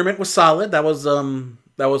 Belko Experiment was solid. That was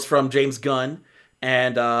from James Gunn,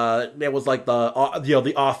 and it was like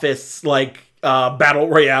the Office battle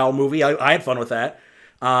royale movie. I had fun with that.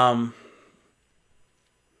 Oh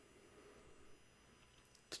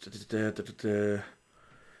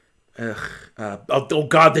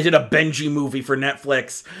God, they did a Benji movie for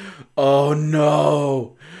Netflix. Oh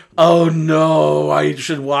no, I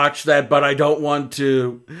should watch that, but I don't want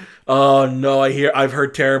to. Oh no, I've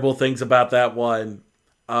heard terrible things about that one.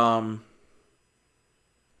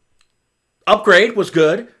 Upgrade was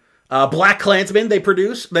good. Black Klansman they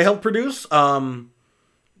helped produce.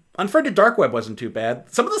 Unfriended Dark Web wasn't too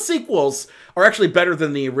bad. Some of the sequels are actually better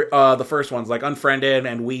than the first ones, like Unfriended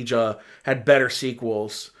and Ouija had better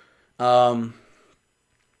sequels. Don't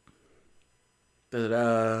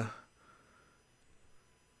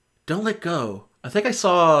Let Go. I think I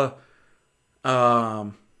saw.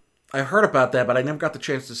 I heard about that, but I never got the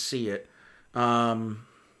chance to see it. There's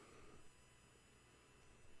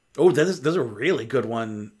a really good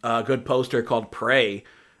one. Good poster called Prey.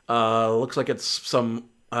 Looks like it's some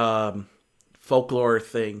folklore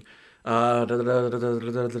thing.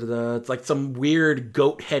 It's like some weird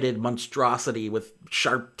goat-headed monstrosity with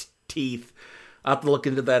sharp teeth. I'll have to look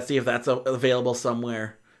into that, see if that's available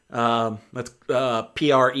somewhere. That's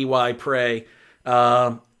Prey, Prey.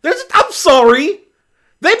 I'm sorry.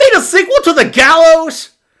 They made a sequel to The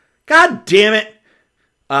Gallows? God damn it.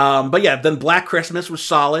 But yeah, then Black Christmas was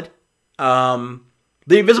solid. The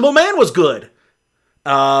Invisible Man was good.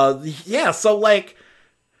 Yeah, so like,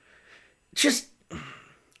 just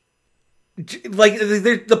like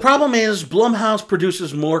the problem is Blumhouse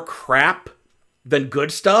produces more crap than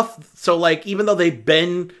good stuff. So like, even though they've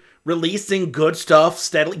been releasing good stuff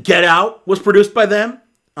steadily, Get Out was produced by them.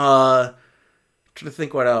 Trying to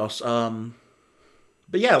think what else.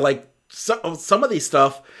 But yeah, like some of these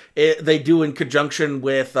stuff they do in conjunction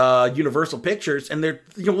with Universal Pictures, and their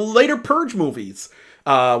later Purge movies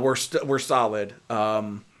were solid.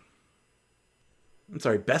 I'm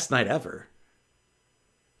sorry, Best Night Ever.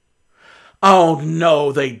 Oh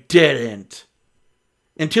no, they didn't.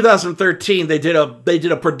 In 2013, they did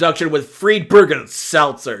a production with Friedberg and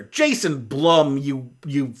Seltzer. Jason Blum,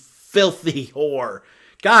 you filthy whore.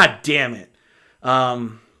 God damn it.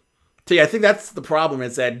 So yeah, I think that's the problem,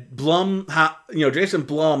 is that Jason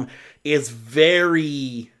Blum is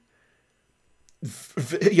very,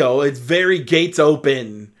 it's very gates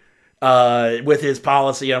open with his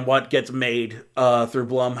policy on what gets made through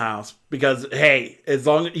Blumhouse. Because hey, as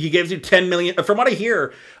long as he gives you $10 million, from what I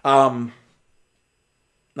hear, from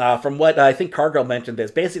what I think Cargill mentioned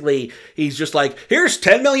this, basically he's just like, here's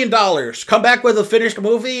 $10 million, come back with a finished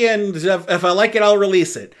movie, and if I like it, I'll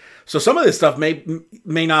release it. So some of this stuff may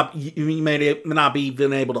not be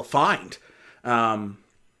been able to find.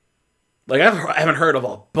 Like I haven't heard of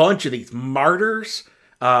a bunch of these. Martyrs,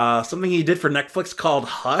 something he did for Netflix called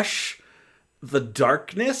Hush, The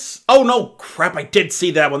Darkness. Oh no, crap! I did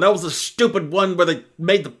see that one. That was a stupid one where they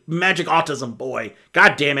made the magic autism boy.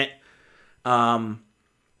 God damn it.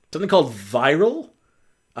 Something called Viral.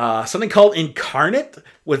 Something called Incarnate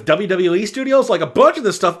with WWE Studios. Like a bunch of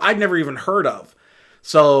this stuff I'd never even heard of.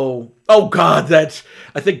 So, oh god, I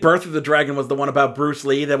think Birth of the Dragon was the one about Bruce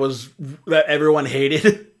Lee that everyone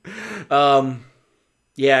hated.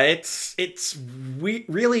 Yeah, it's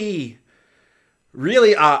really,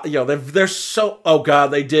 they're so, oh god,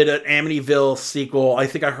 they did an Amityville sequel. I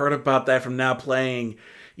think I heard about that from Now Playing.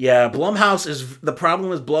 Yeah, the problem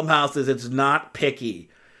with Blumhouse is it's not picky.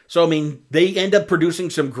 So, I mean, they end up producing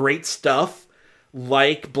some great stuff,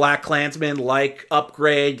 like BlacKkKlansman, like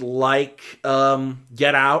Upgrade, like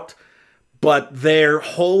Get Out, but they're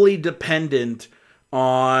wholly dependent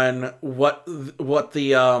on what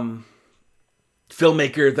the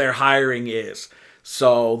filmmaker they're hiring is.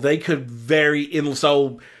 So they could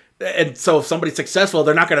so if somebody's successful,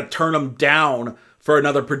 they're not going to turn them down for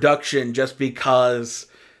another production just because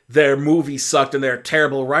their movie sucked and they're a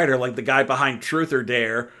terrible writer, like the guy behind Truth or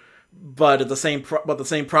Dare. But the same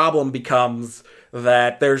problem becomes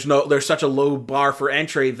that there's such a low bar for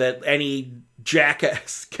entry that any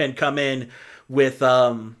jackass can come in with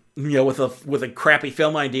with a crappy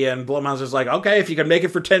film idea, and Blumhouse is like, okay, if you can make it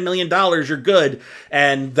for $10 million, you're good,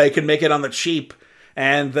 and they can make it on the cheap,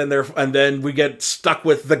 and then we get stuck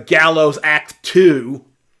with The Gallows Act 2.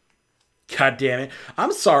 God damn it!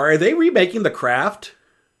 I'm sorry, are they remaking The Craft?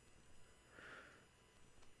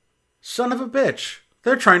 Son of a bitch.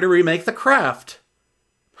 They're trying to remake The Craft.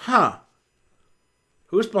 Huh.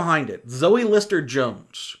 Who's behind it? Zoe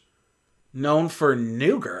Lister-Jones, known for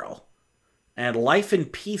New Girl and Life in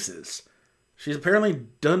Pieces. She's apparently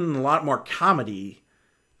done a lot more comedy.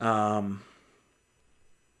 Something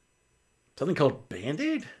called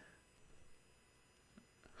Band-Aid?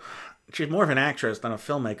 She's more of an actress than a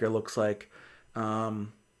filmmaker, looks like. Huh.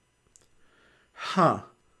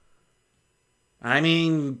 I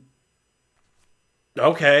mean,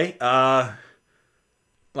 okay.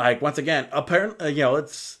 Like, once again, apparently,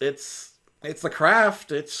 it's The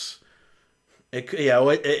Craft. If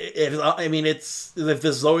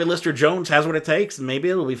this Zoe Lister-Jones has what it takes, maybe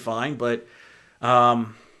it'll be fine. But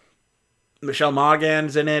Michelle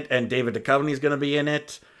Monaghan's in it, and David Duchovny's going to be in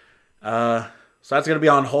it. So that's going to be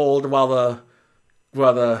on hold while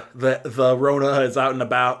the Rona is out and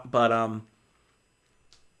about. But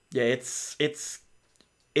yeah,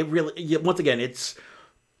 it really, once again,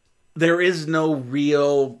 there is no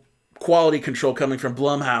real quality control coming from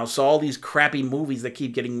Blumhouse. So all these crappy movies that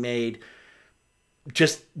keep getting made,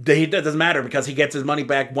 it doesn't matter because he gets his money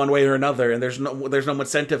back one way or another, and there's no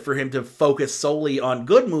incentive for him to focus solely on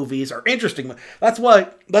good movies or interesting. That's why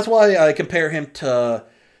I compare him to.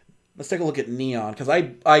 Let's take a look at Neon, because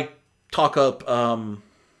I talk up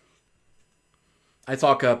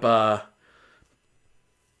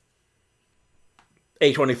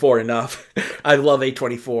A24 enough. I love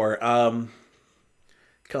A24.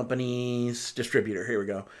 Companies, distributor. Here we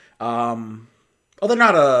go. They're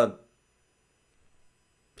not a...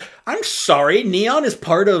 I'm sorry, Neon is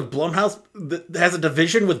part of Blumhouse, has a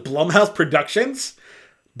division with Blumhouse Productions?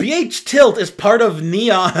 BH Tilt is part of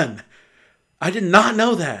Neon. I did not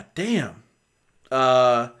know that. Damn.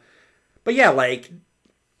 But yeah, like,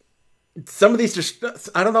 some of these just,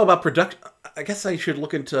 I don't know about production. I guess I should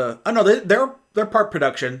look into, I know they're part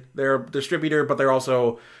production. They're a distributor, but they're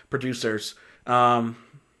also producers. But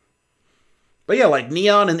yeah, like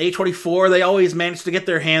Neon and A24, they always manage to get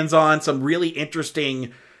their hands on some really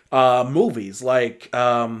interesting movies. Like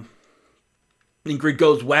Ingrid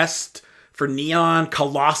Goes West for Neon.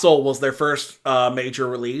 Colossal was their first major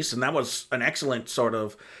release, and that was an excellent sort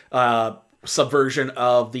of subversion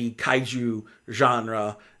of the kaiju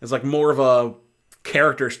genre. It's like more of a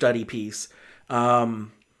character study piece.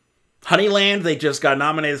 Honeyland, they just got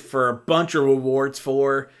nominated for a bunch of awards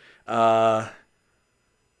for.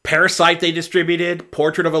 Parasite they distributed.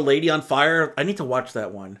 Portrait of a Lady on Fire. I need to watch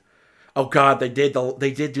that one. Oh god, they did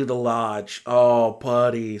do The Lodge. Oh,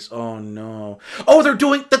 buddies. Oh no. Oh,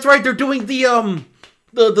 that's right, they're doing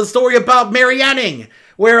the story about Mary Anning,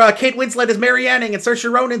 where Kate Winslet is Mary Anning and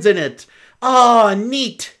Saoirse Ronan's in it. Oh,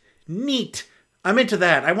 neat. I'm into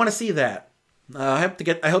that. I want to see that. I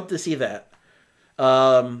hope to see that.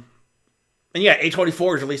 And yeah,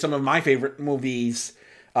 A24 is really some of my favorite movies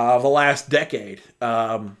of the last decade.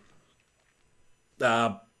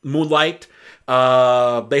 Moonlight.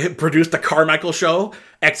 They had produced the Carmichael Show,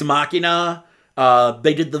 Ex Machina.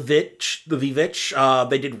 They did The Witch.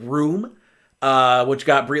 They did Room, which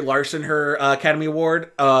got Brie Larson her Academy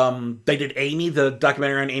Award. They did Amy, the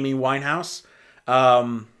documentary on Amy Winehouse.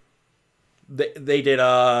 They did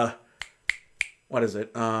what is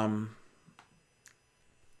it? What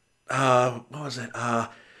was it?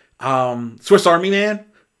 Swiss Army Man,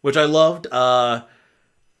 which I loved. Trying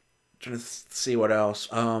to see what else.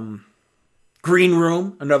 Green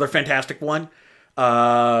Room, another fantastic one.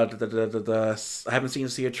 I haven't seen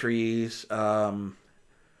Sea of Trees. What's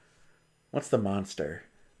the Monster?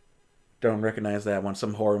 Don't recognize that one.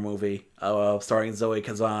 Some horror movie starring Zoe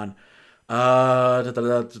Kazan.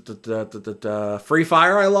 Free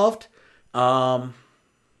Fire, I loved.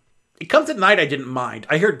 It Comes at Night, I didn't mind.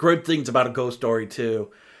 I heard good things about A Ghost Story, too.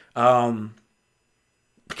 Killing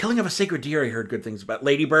of a Sacred Deer, I heard good things about.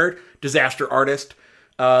 Lady Bird, Disaster Artist.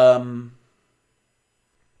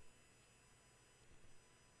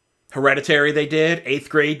 Hereditary, they did. Eighth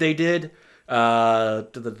Grade, they did.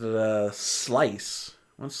 Slice.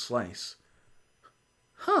 What's Slice?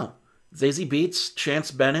 Huh. Zazie Beetz,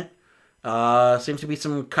 Chance Bennett. Seems to be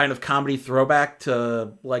some kind of comedy throwback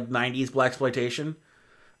to, like, 90s blaxploitation.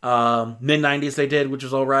 Mid-90s they did, which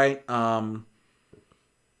was alright.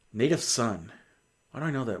 Native Son. Why do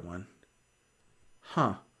I know that one?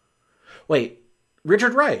 Huh. Wait.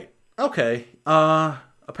 Richard Wright. Okay.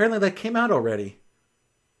 Apparently that came out already.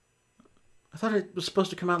 I thought it was supposed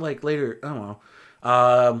to come out, like, later. Oh,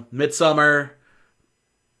 well. Midsummer.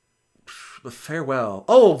 The Farewell.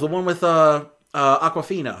 Oh, the one with,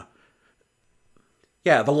 Aquafina.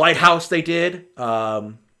 Yeah, The Lighthouse they did.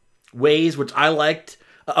 Ways, which I liked.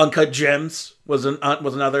 Uncut Gems was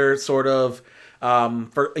another sort of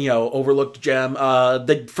overlooked gem.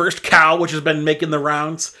 The First Cow, which has been making the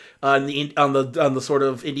rounds on the sort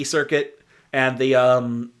of indie circuit, and the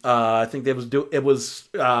I think it was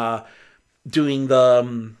doing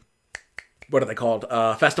the what are they called,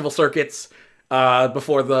 festival circuits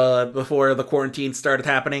before the quarantine started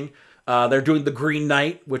happening. They're doing The Green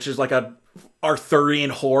Knight, which is like a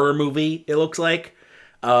Arthurian horror movie. It looks like.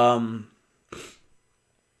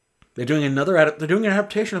 They're doing an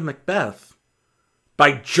adaptation of Macbeth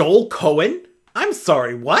by Joel Cohen. I'm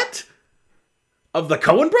sorry, what? Of the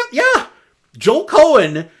Coen brothers? Yeah, Joel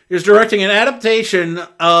Cohen is directing an adaptation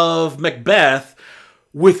of Macbeth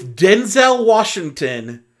with Denzel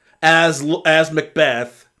Washington as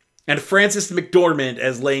Macbeth and Frances McDormand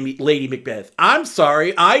as Lady Macbeth. I'm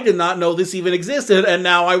sorry, I did not know this even existed, and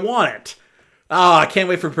now I want it. Oh, I can't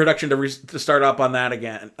wait for production to start up on that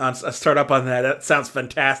again. That sounds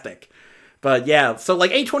fantastic. But yeah, so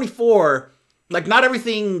like A24, like not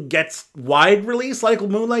everything gets wide release like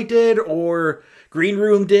Moonlight did or Green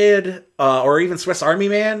Room did, or even Swiss Army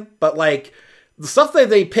Man. But like the stuff that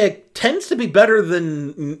they pick tends to be better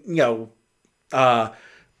than, I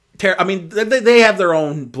mean, they have their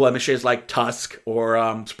own blemishes like Tusk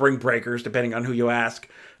or Spring Breakers, depending on who you ask.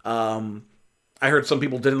 I heard some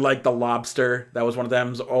people didn't like The Lobster. That was one of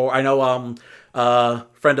them. Or I know,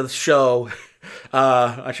 friend of the show.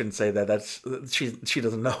 I shouldn't say that. She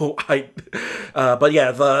doesn't know. But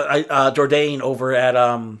yeah, Jourdain over at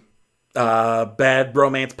Bad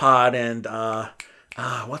Romance Pod and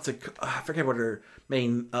what's it? I forget what her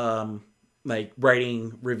main like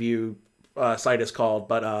writing review site is called,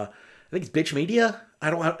 but I think it's Bitch Media. I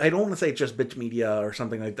don't want to say it's just Bitch Media or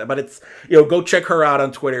something like that, but it's, go check her out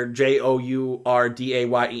on Twitter, JOURDAYEN.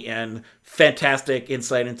 Fantastic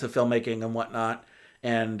insight into filmmaking and whatnot,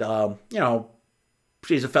 and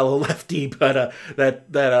she's a fellow lefty, but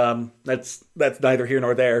that's neither here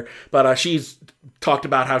nor there. But she's talked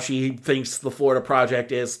about how she thinks the Florida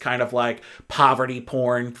Project is kind of like poverty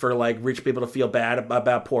porn for like rich people to feel bad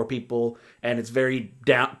about poor people, and it's very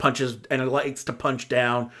punches, and it likes to punch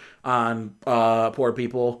down on poor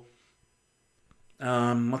people.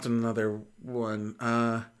 What's another one?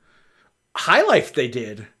 High Life they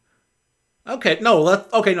did.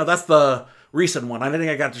 That's the recent one. I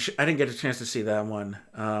didn't get a chance to see that one.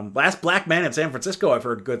 Last Black Man in San Francisco, I've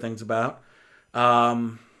heard good things about.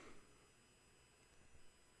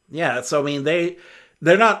 Yeah, so I mean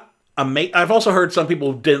they're not amazing. I've also heard some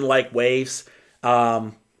people didn't like Waves.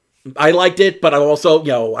 I liked it, but I'm also,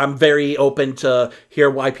 I'm very open to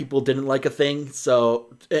hear why people didn't like a thing.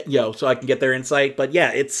 So, so I can get their insight. But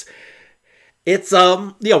yeah, it's these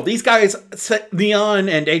guys, Neon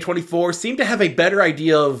and A24, seem to have a better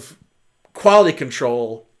idea of quality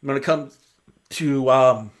control when it comes to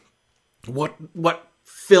what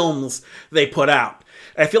films they put out.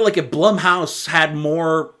 I feel like if Blumhouse had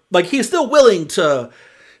more, like, he's still willing to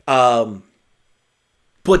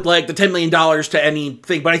put like the $10 million to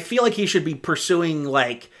anything, but I feel like he should be pursuing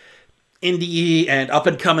like indie and up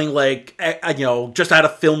and coming, like, just out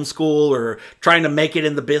of film school or trying to make it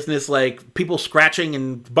in the business, like people scratching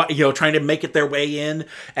and, trying to make it their way in.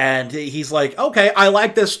 And he's like, okay, I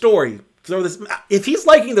like this story. So if he's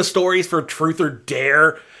liking the stories for Truth or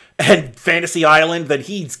Dare and Fantasy Island, then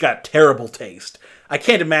he's got terrible taste. I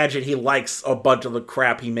can't imagine he likes a bunch of the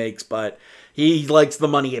crap he makes, but he likes the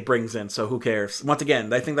money it brings in, so who cares? Once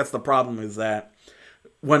again, I think that's the problem, is that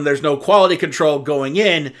when there's no quality control going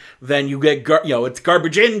in, then you get, it's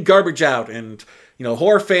garbage in, garbage out. And,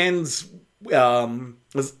 horror fans, they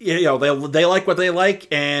like what they like,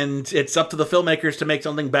 and it's up to the filmmakers to make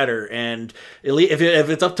something better. And if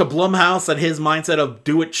it's up to Blumhouse and his mindset of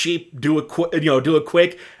do it cheap, do it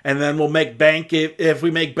quick, and then we'll make bank. If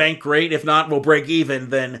we make bank, great. If not, we'll break even.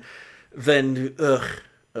 Then,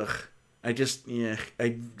 I just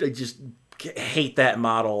hate that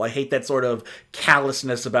model. I hate that sort of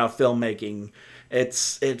callousness about filmmaking.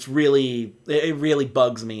 It really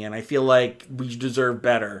bugs me, and I feel like we deserve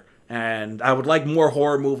better. And I would like more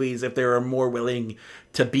horror movies if they were more willing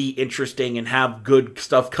to be interesting and have good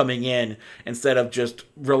stuff coming in, instead of just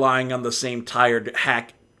relying on the same tired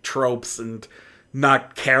hack tropes and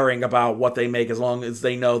not caring about what they make, as long as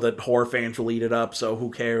they know that horror fans will eat it up, so who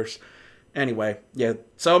cares? Anyway, yeah.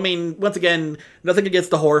 So, I mean, once again, nothing against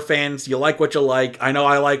the horror fans. You like what you like. I know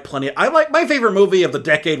I like plenty. My favorite movie of the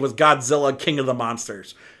decade was Godzilla, King of the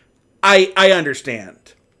Monsters. I understand.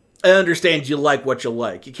 I understand you like what you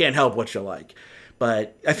like. You can't help what you like.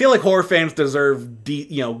 But I feel like horror fans deserve,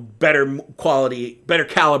 better quality, better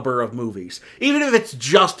caliber of movies. Even if it's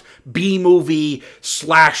just B-movie,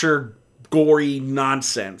 slasher, gory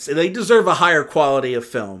nonsense. They deserve a higher quality of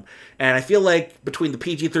film. And I feel like between the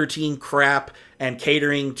PG-13 crap and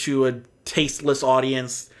catering to a tasteless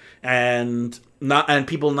audience and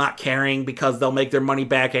people not caring because they'll make their money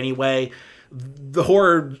back anyway, the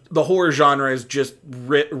horror genre is just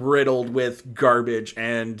riddled with garbage,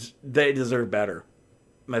 and they deserve better.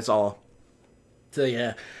 That's all. So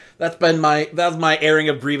yeah, that's my airing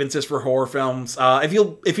of grievances for horror films. If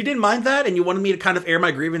you didn't mind that and you wanted me to kind of air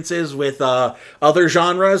my grievances with other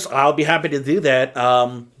genres, I'll be happy to do that.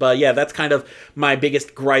 But yeah, that's kind of my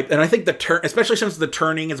biggest gripe. And I think especially since The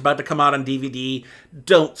Turning is about to come out on DVD,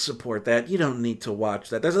 don't support that. You don't need to watch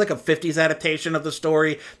that. There's like a 50s adaptation of the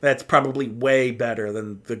story that's probably way better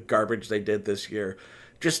than the garbage they did this year.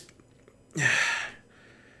 Just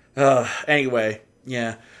anyway,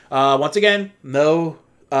 yeah. Once again, no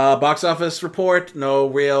box office report, no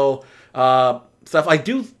real stuff. I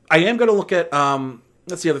am going to look at,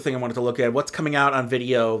 that's the other thing I wanted to look at, what's coming out on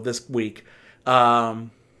video this week. The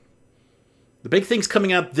big things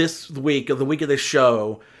coming out this week, of the week of this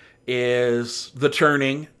show, is The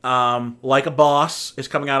Turning. Like a Boss is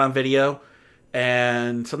coming out on video,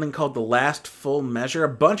 and something called The Last Full Measure. A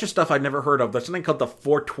bunch of stuff I'd never heard of. There's something called The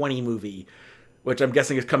 420 Movie, which I'm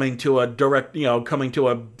guessing is coming to a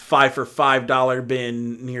 5 for $5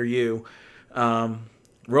 bin near you.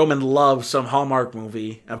 Roman loves some Hallmark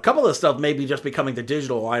movie. A couple of stuff maybe just be coming to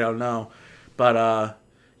digital, I don't know. But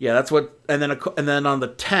yeah, that's what. And then on the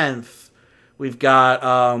 10th, We've got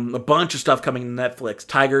a bunch of stuff coming to Netflix.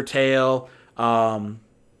 Tiger Tail,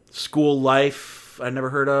 School Life, I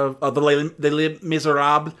never heard of. The Les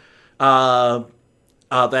Miserables,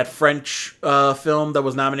 that French film that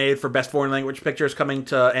was nominated for Best Foreign Language Picture is coming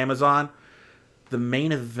to Amazon. The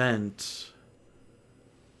Main Event.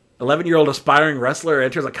 11-year-old aspiring wrestler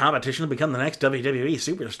enters a competition to become the next WWE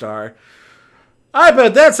superstar. I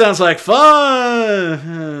bet that sounds like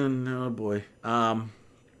fun. Oh boy.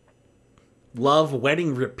 Love,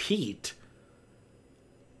 Wedding, Repeat.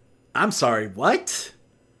 I'm sorry, what?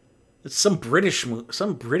 It's some British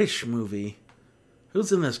movie.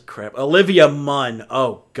 Who's in this crap? Olivia Munn.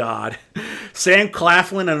 Oh God. Sam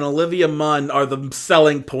Claflin and Olivia Munn are the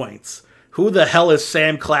selling points. Who the hell is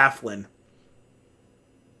Sam Claflin?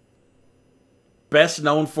 Best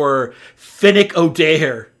known for Finnick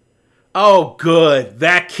Odair. Oh, good.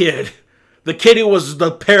 That kid. The kid who was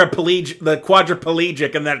the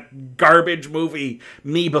quadriplegic in that garbage movie,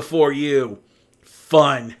 Me Before You.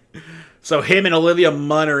 Fun. So him and Olivia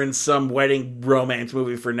Munn are in some wedding romance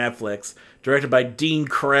movie for Netflix. Directed by Dean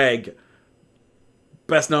Craig.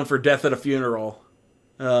 Best known for Death at a Funeral.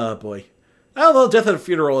 Oh, boy. Although Death at a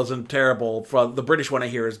Funeral isn't terrible. The British one I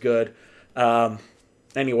hear is good.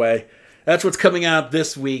 Anyway, that's what's coming out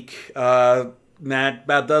this week. That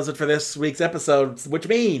about does it for this week's episode, which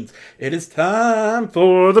means it is time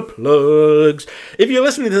for the plugs. If you're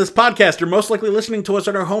listening to this podcast, you're most likely listening to us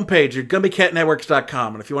on our homepage at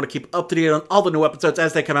GumbyCatNetworks.com. And if you want to keep up to date on all the new episodes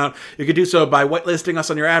as they come out, you can do so by whitelisting us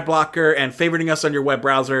on your ad blocker and favoriting us on your web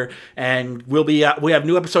browser. And we have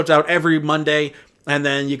new episodes out every Monday. And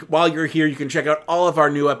then while you're here, you can check out all of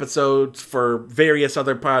our new episodes for various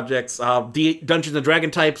other projects. Dungeons &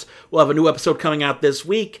 Dragon Types will have a new episode coming out this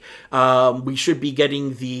week. We should be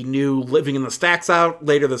getting the new Living in the Stacks out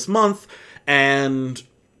later this month. And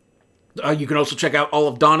you can also check out all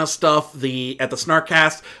of Donna's stuff at the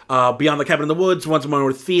Snarkcast, Beyond the Cabin in the Woods, Once More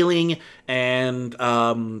Worth Feeling, and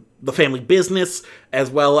The Family Business, as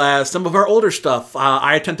well as some of our older stuff.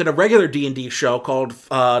 I attempted a regular D&D show called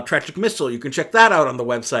Tragic Missile. You can check that out on the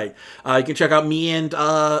website. You can check out me and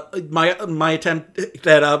my attempt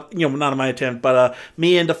at, not my attempt, but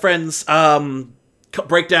me and a friend's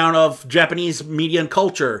breakdown of Japanese media and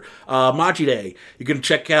culture, Majide. You can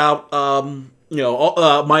check out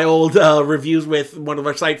my old reviews with one of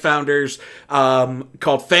our site founders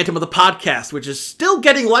called Phantom of the Podcast, which is still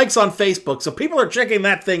getting likes on Facebook, so people are checking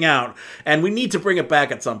that thing out, and we need to bring it back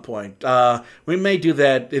at some point. We may do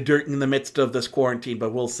that in the midst of this quarantine,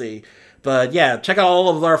 but we'll see. But yeah, check out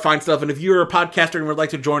all of our fine stuff. And if you're a podcaster and would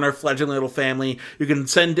like to join our fledgling little family, you can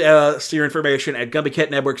send us your information at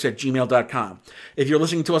GumbyCatNetworks@gmail.com. If you're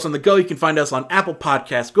listening to us on the go, you can find us on Apple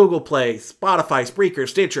Podcasts, Google Play, Spotify, Spreaker,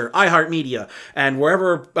 Stitcher, iHeartMedia, and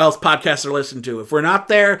wherever else podcasts are listened to. If we're not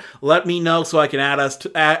there, let me know so I can add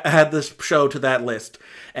this show to that list.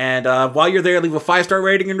 And while you're there, leave a 5-star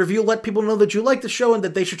rating and review. Let people know that you like the show and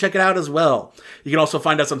that they should check it out as well. You can also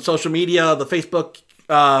find us on social media. The Facebook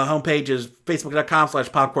homepage is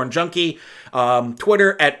facebook.com/popcornjunkie,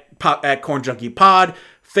 Twitter at cornjunkiepod,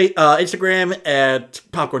 Instagram at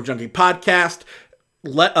popcornjunkiepodcast,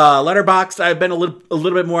 Letterboxd I've been a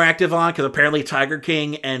little bit more active on because apparently Tiger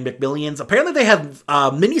King and McMillions, apparently they have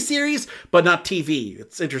miniseries but not TV.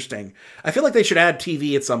 It's interesting. I feel like they should add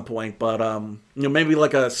TV at some point, but maybe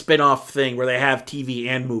like a spin-off thing where they have TV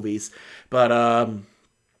and movies. But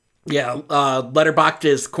Letterboxd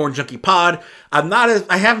is Corn Junkie Pod.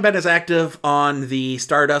 I haven't been as active on the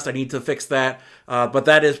Stardust. I need to fix that. But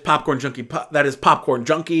that is Popcorn Junkie. That is Popcorn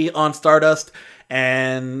Junkie on Stardust,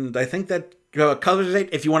 and I think that covers it.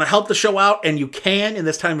 If you want to help the show out, and you can in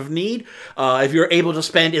this time of need, if you're able to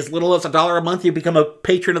spend as little as $1 a month, you become a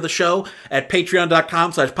patron of the show at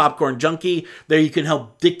patreon.com/popcornjunkie. There you can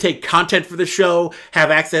help dictate content for the show,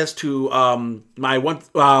 have access to my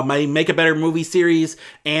Make a Better movie series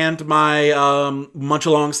and my Munch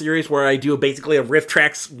Along series, where I do basically a riff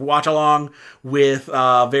tracks watch along with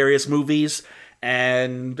various movies.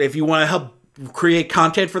 And if you want to help create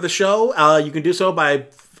content for the show, you can do so by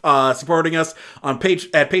supporting us at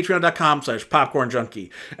patreon.com/popcornjunkie.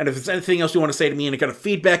 And if there's anything else you want to say to me, any kind of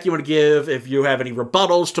feedback you want to give, if you have any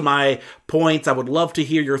rebuttals to my points, I would love to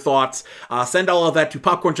hear your thoughts. Send all of that to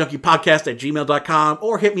popcornjunkiepodcast@gmail.com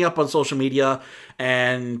or hit me up on social media,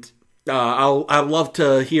 and I'd love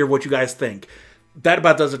to hear what you guys think. That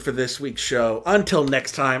about does it for this week's show. Until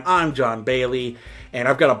next time, I'm John Bailey, and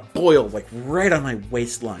I've got a boil like right on my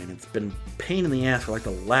waistline. It's been a pain in the ass for like the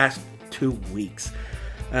last 2 weeks.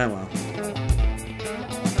 Oh well.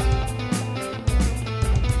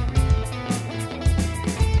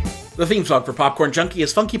 The theme song for Popcorn Junkie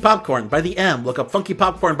is Funky Popcorn by The M. Look up Funky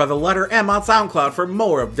Popcorn by the letter M on SoundCloud for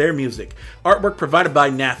more of their music. Artwork provided by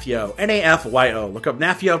Nafyo, Nafyo. Look up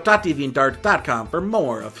nafyo.deviantart.com for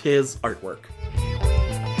more of his artwork.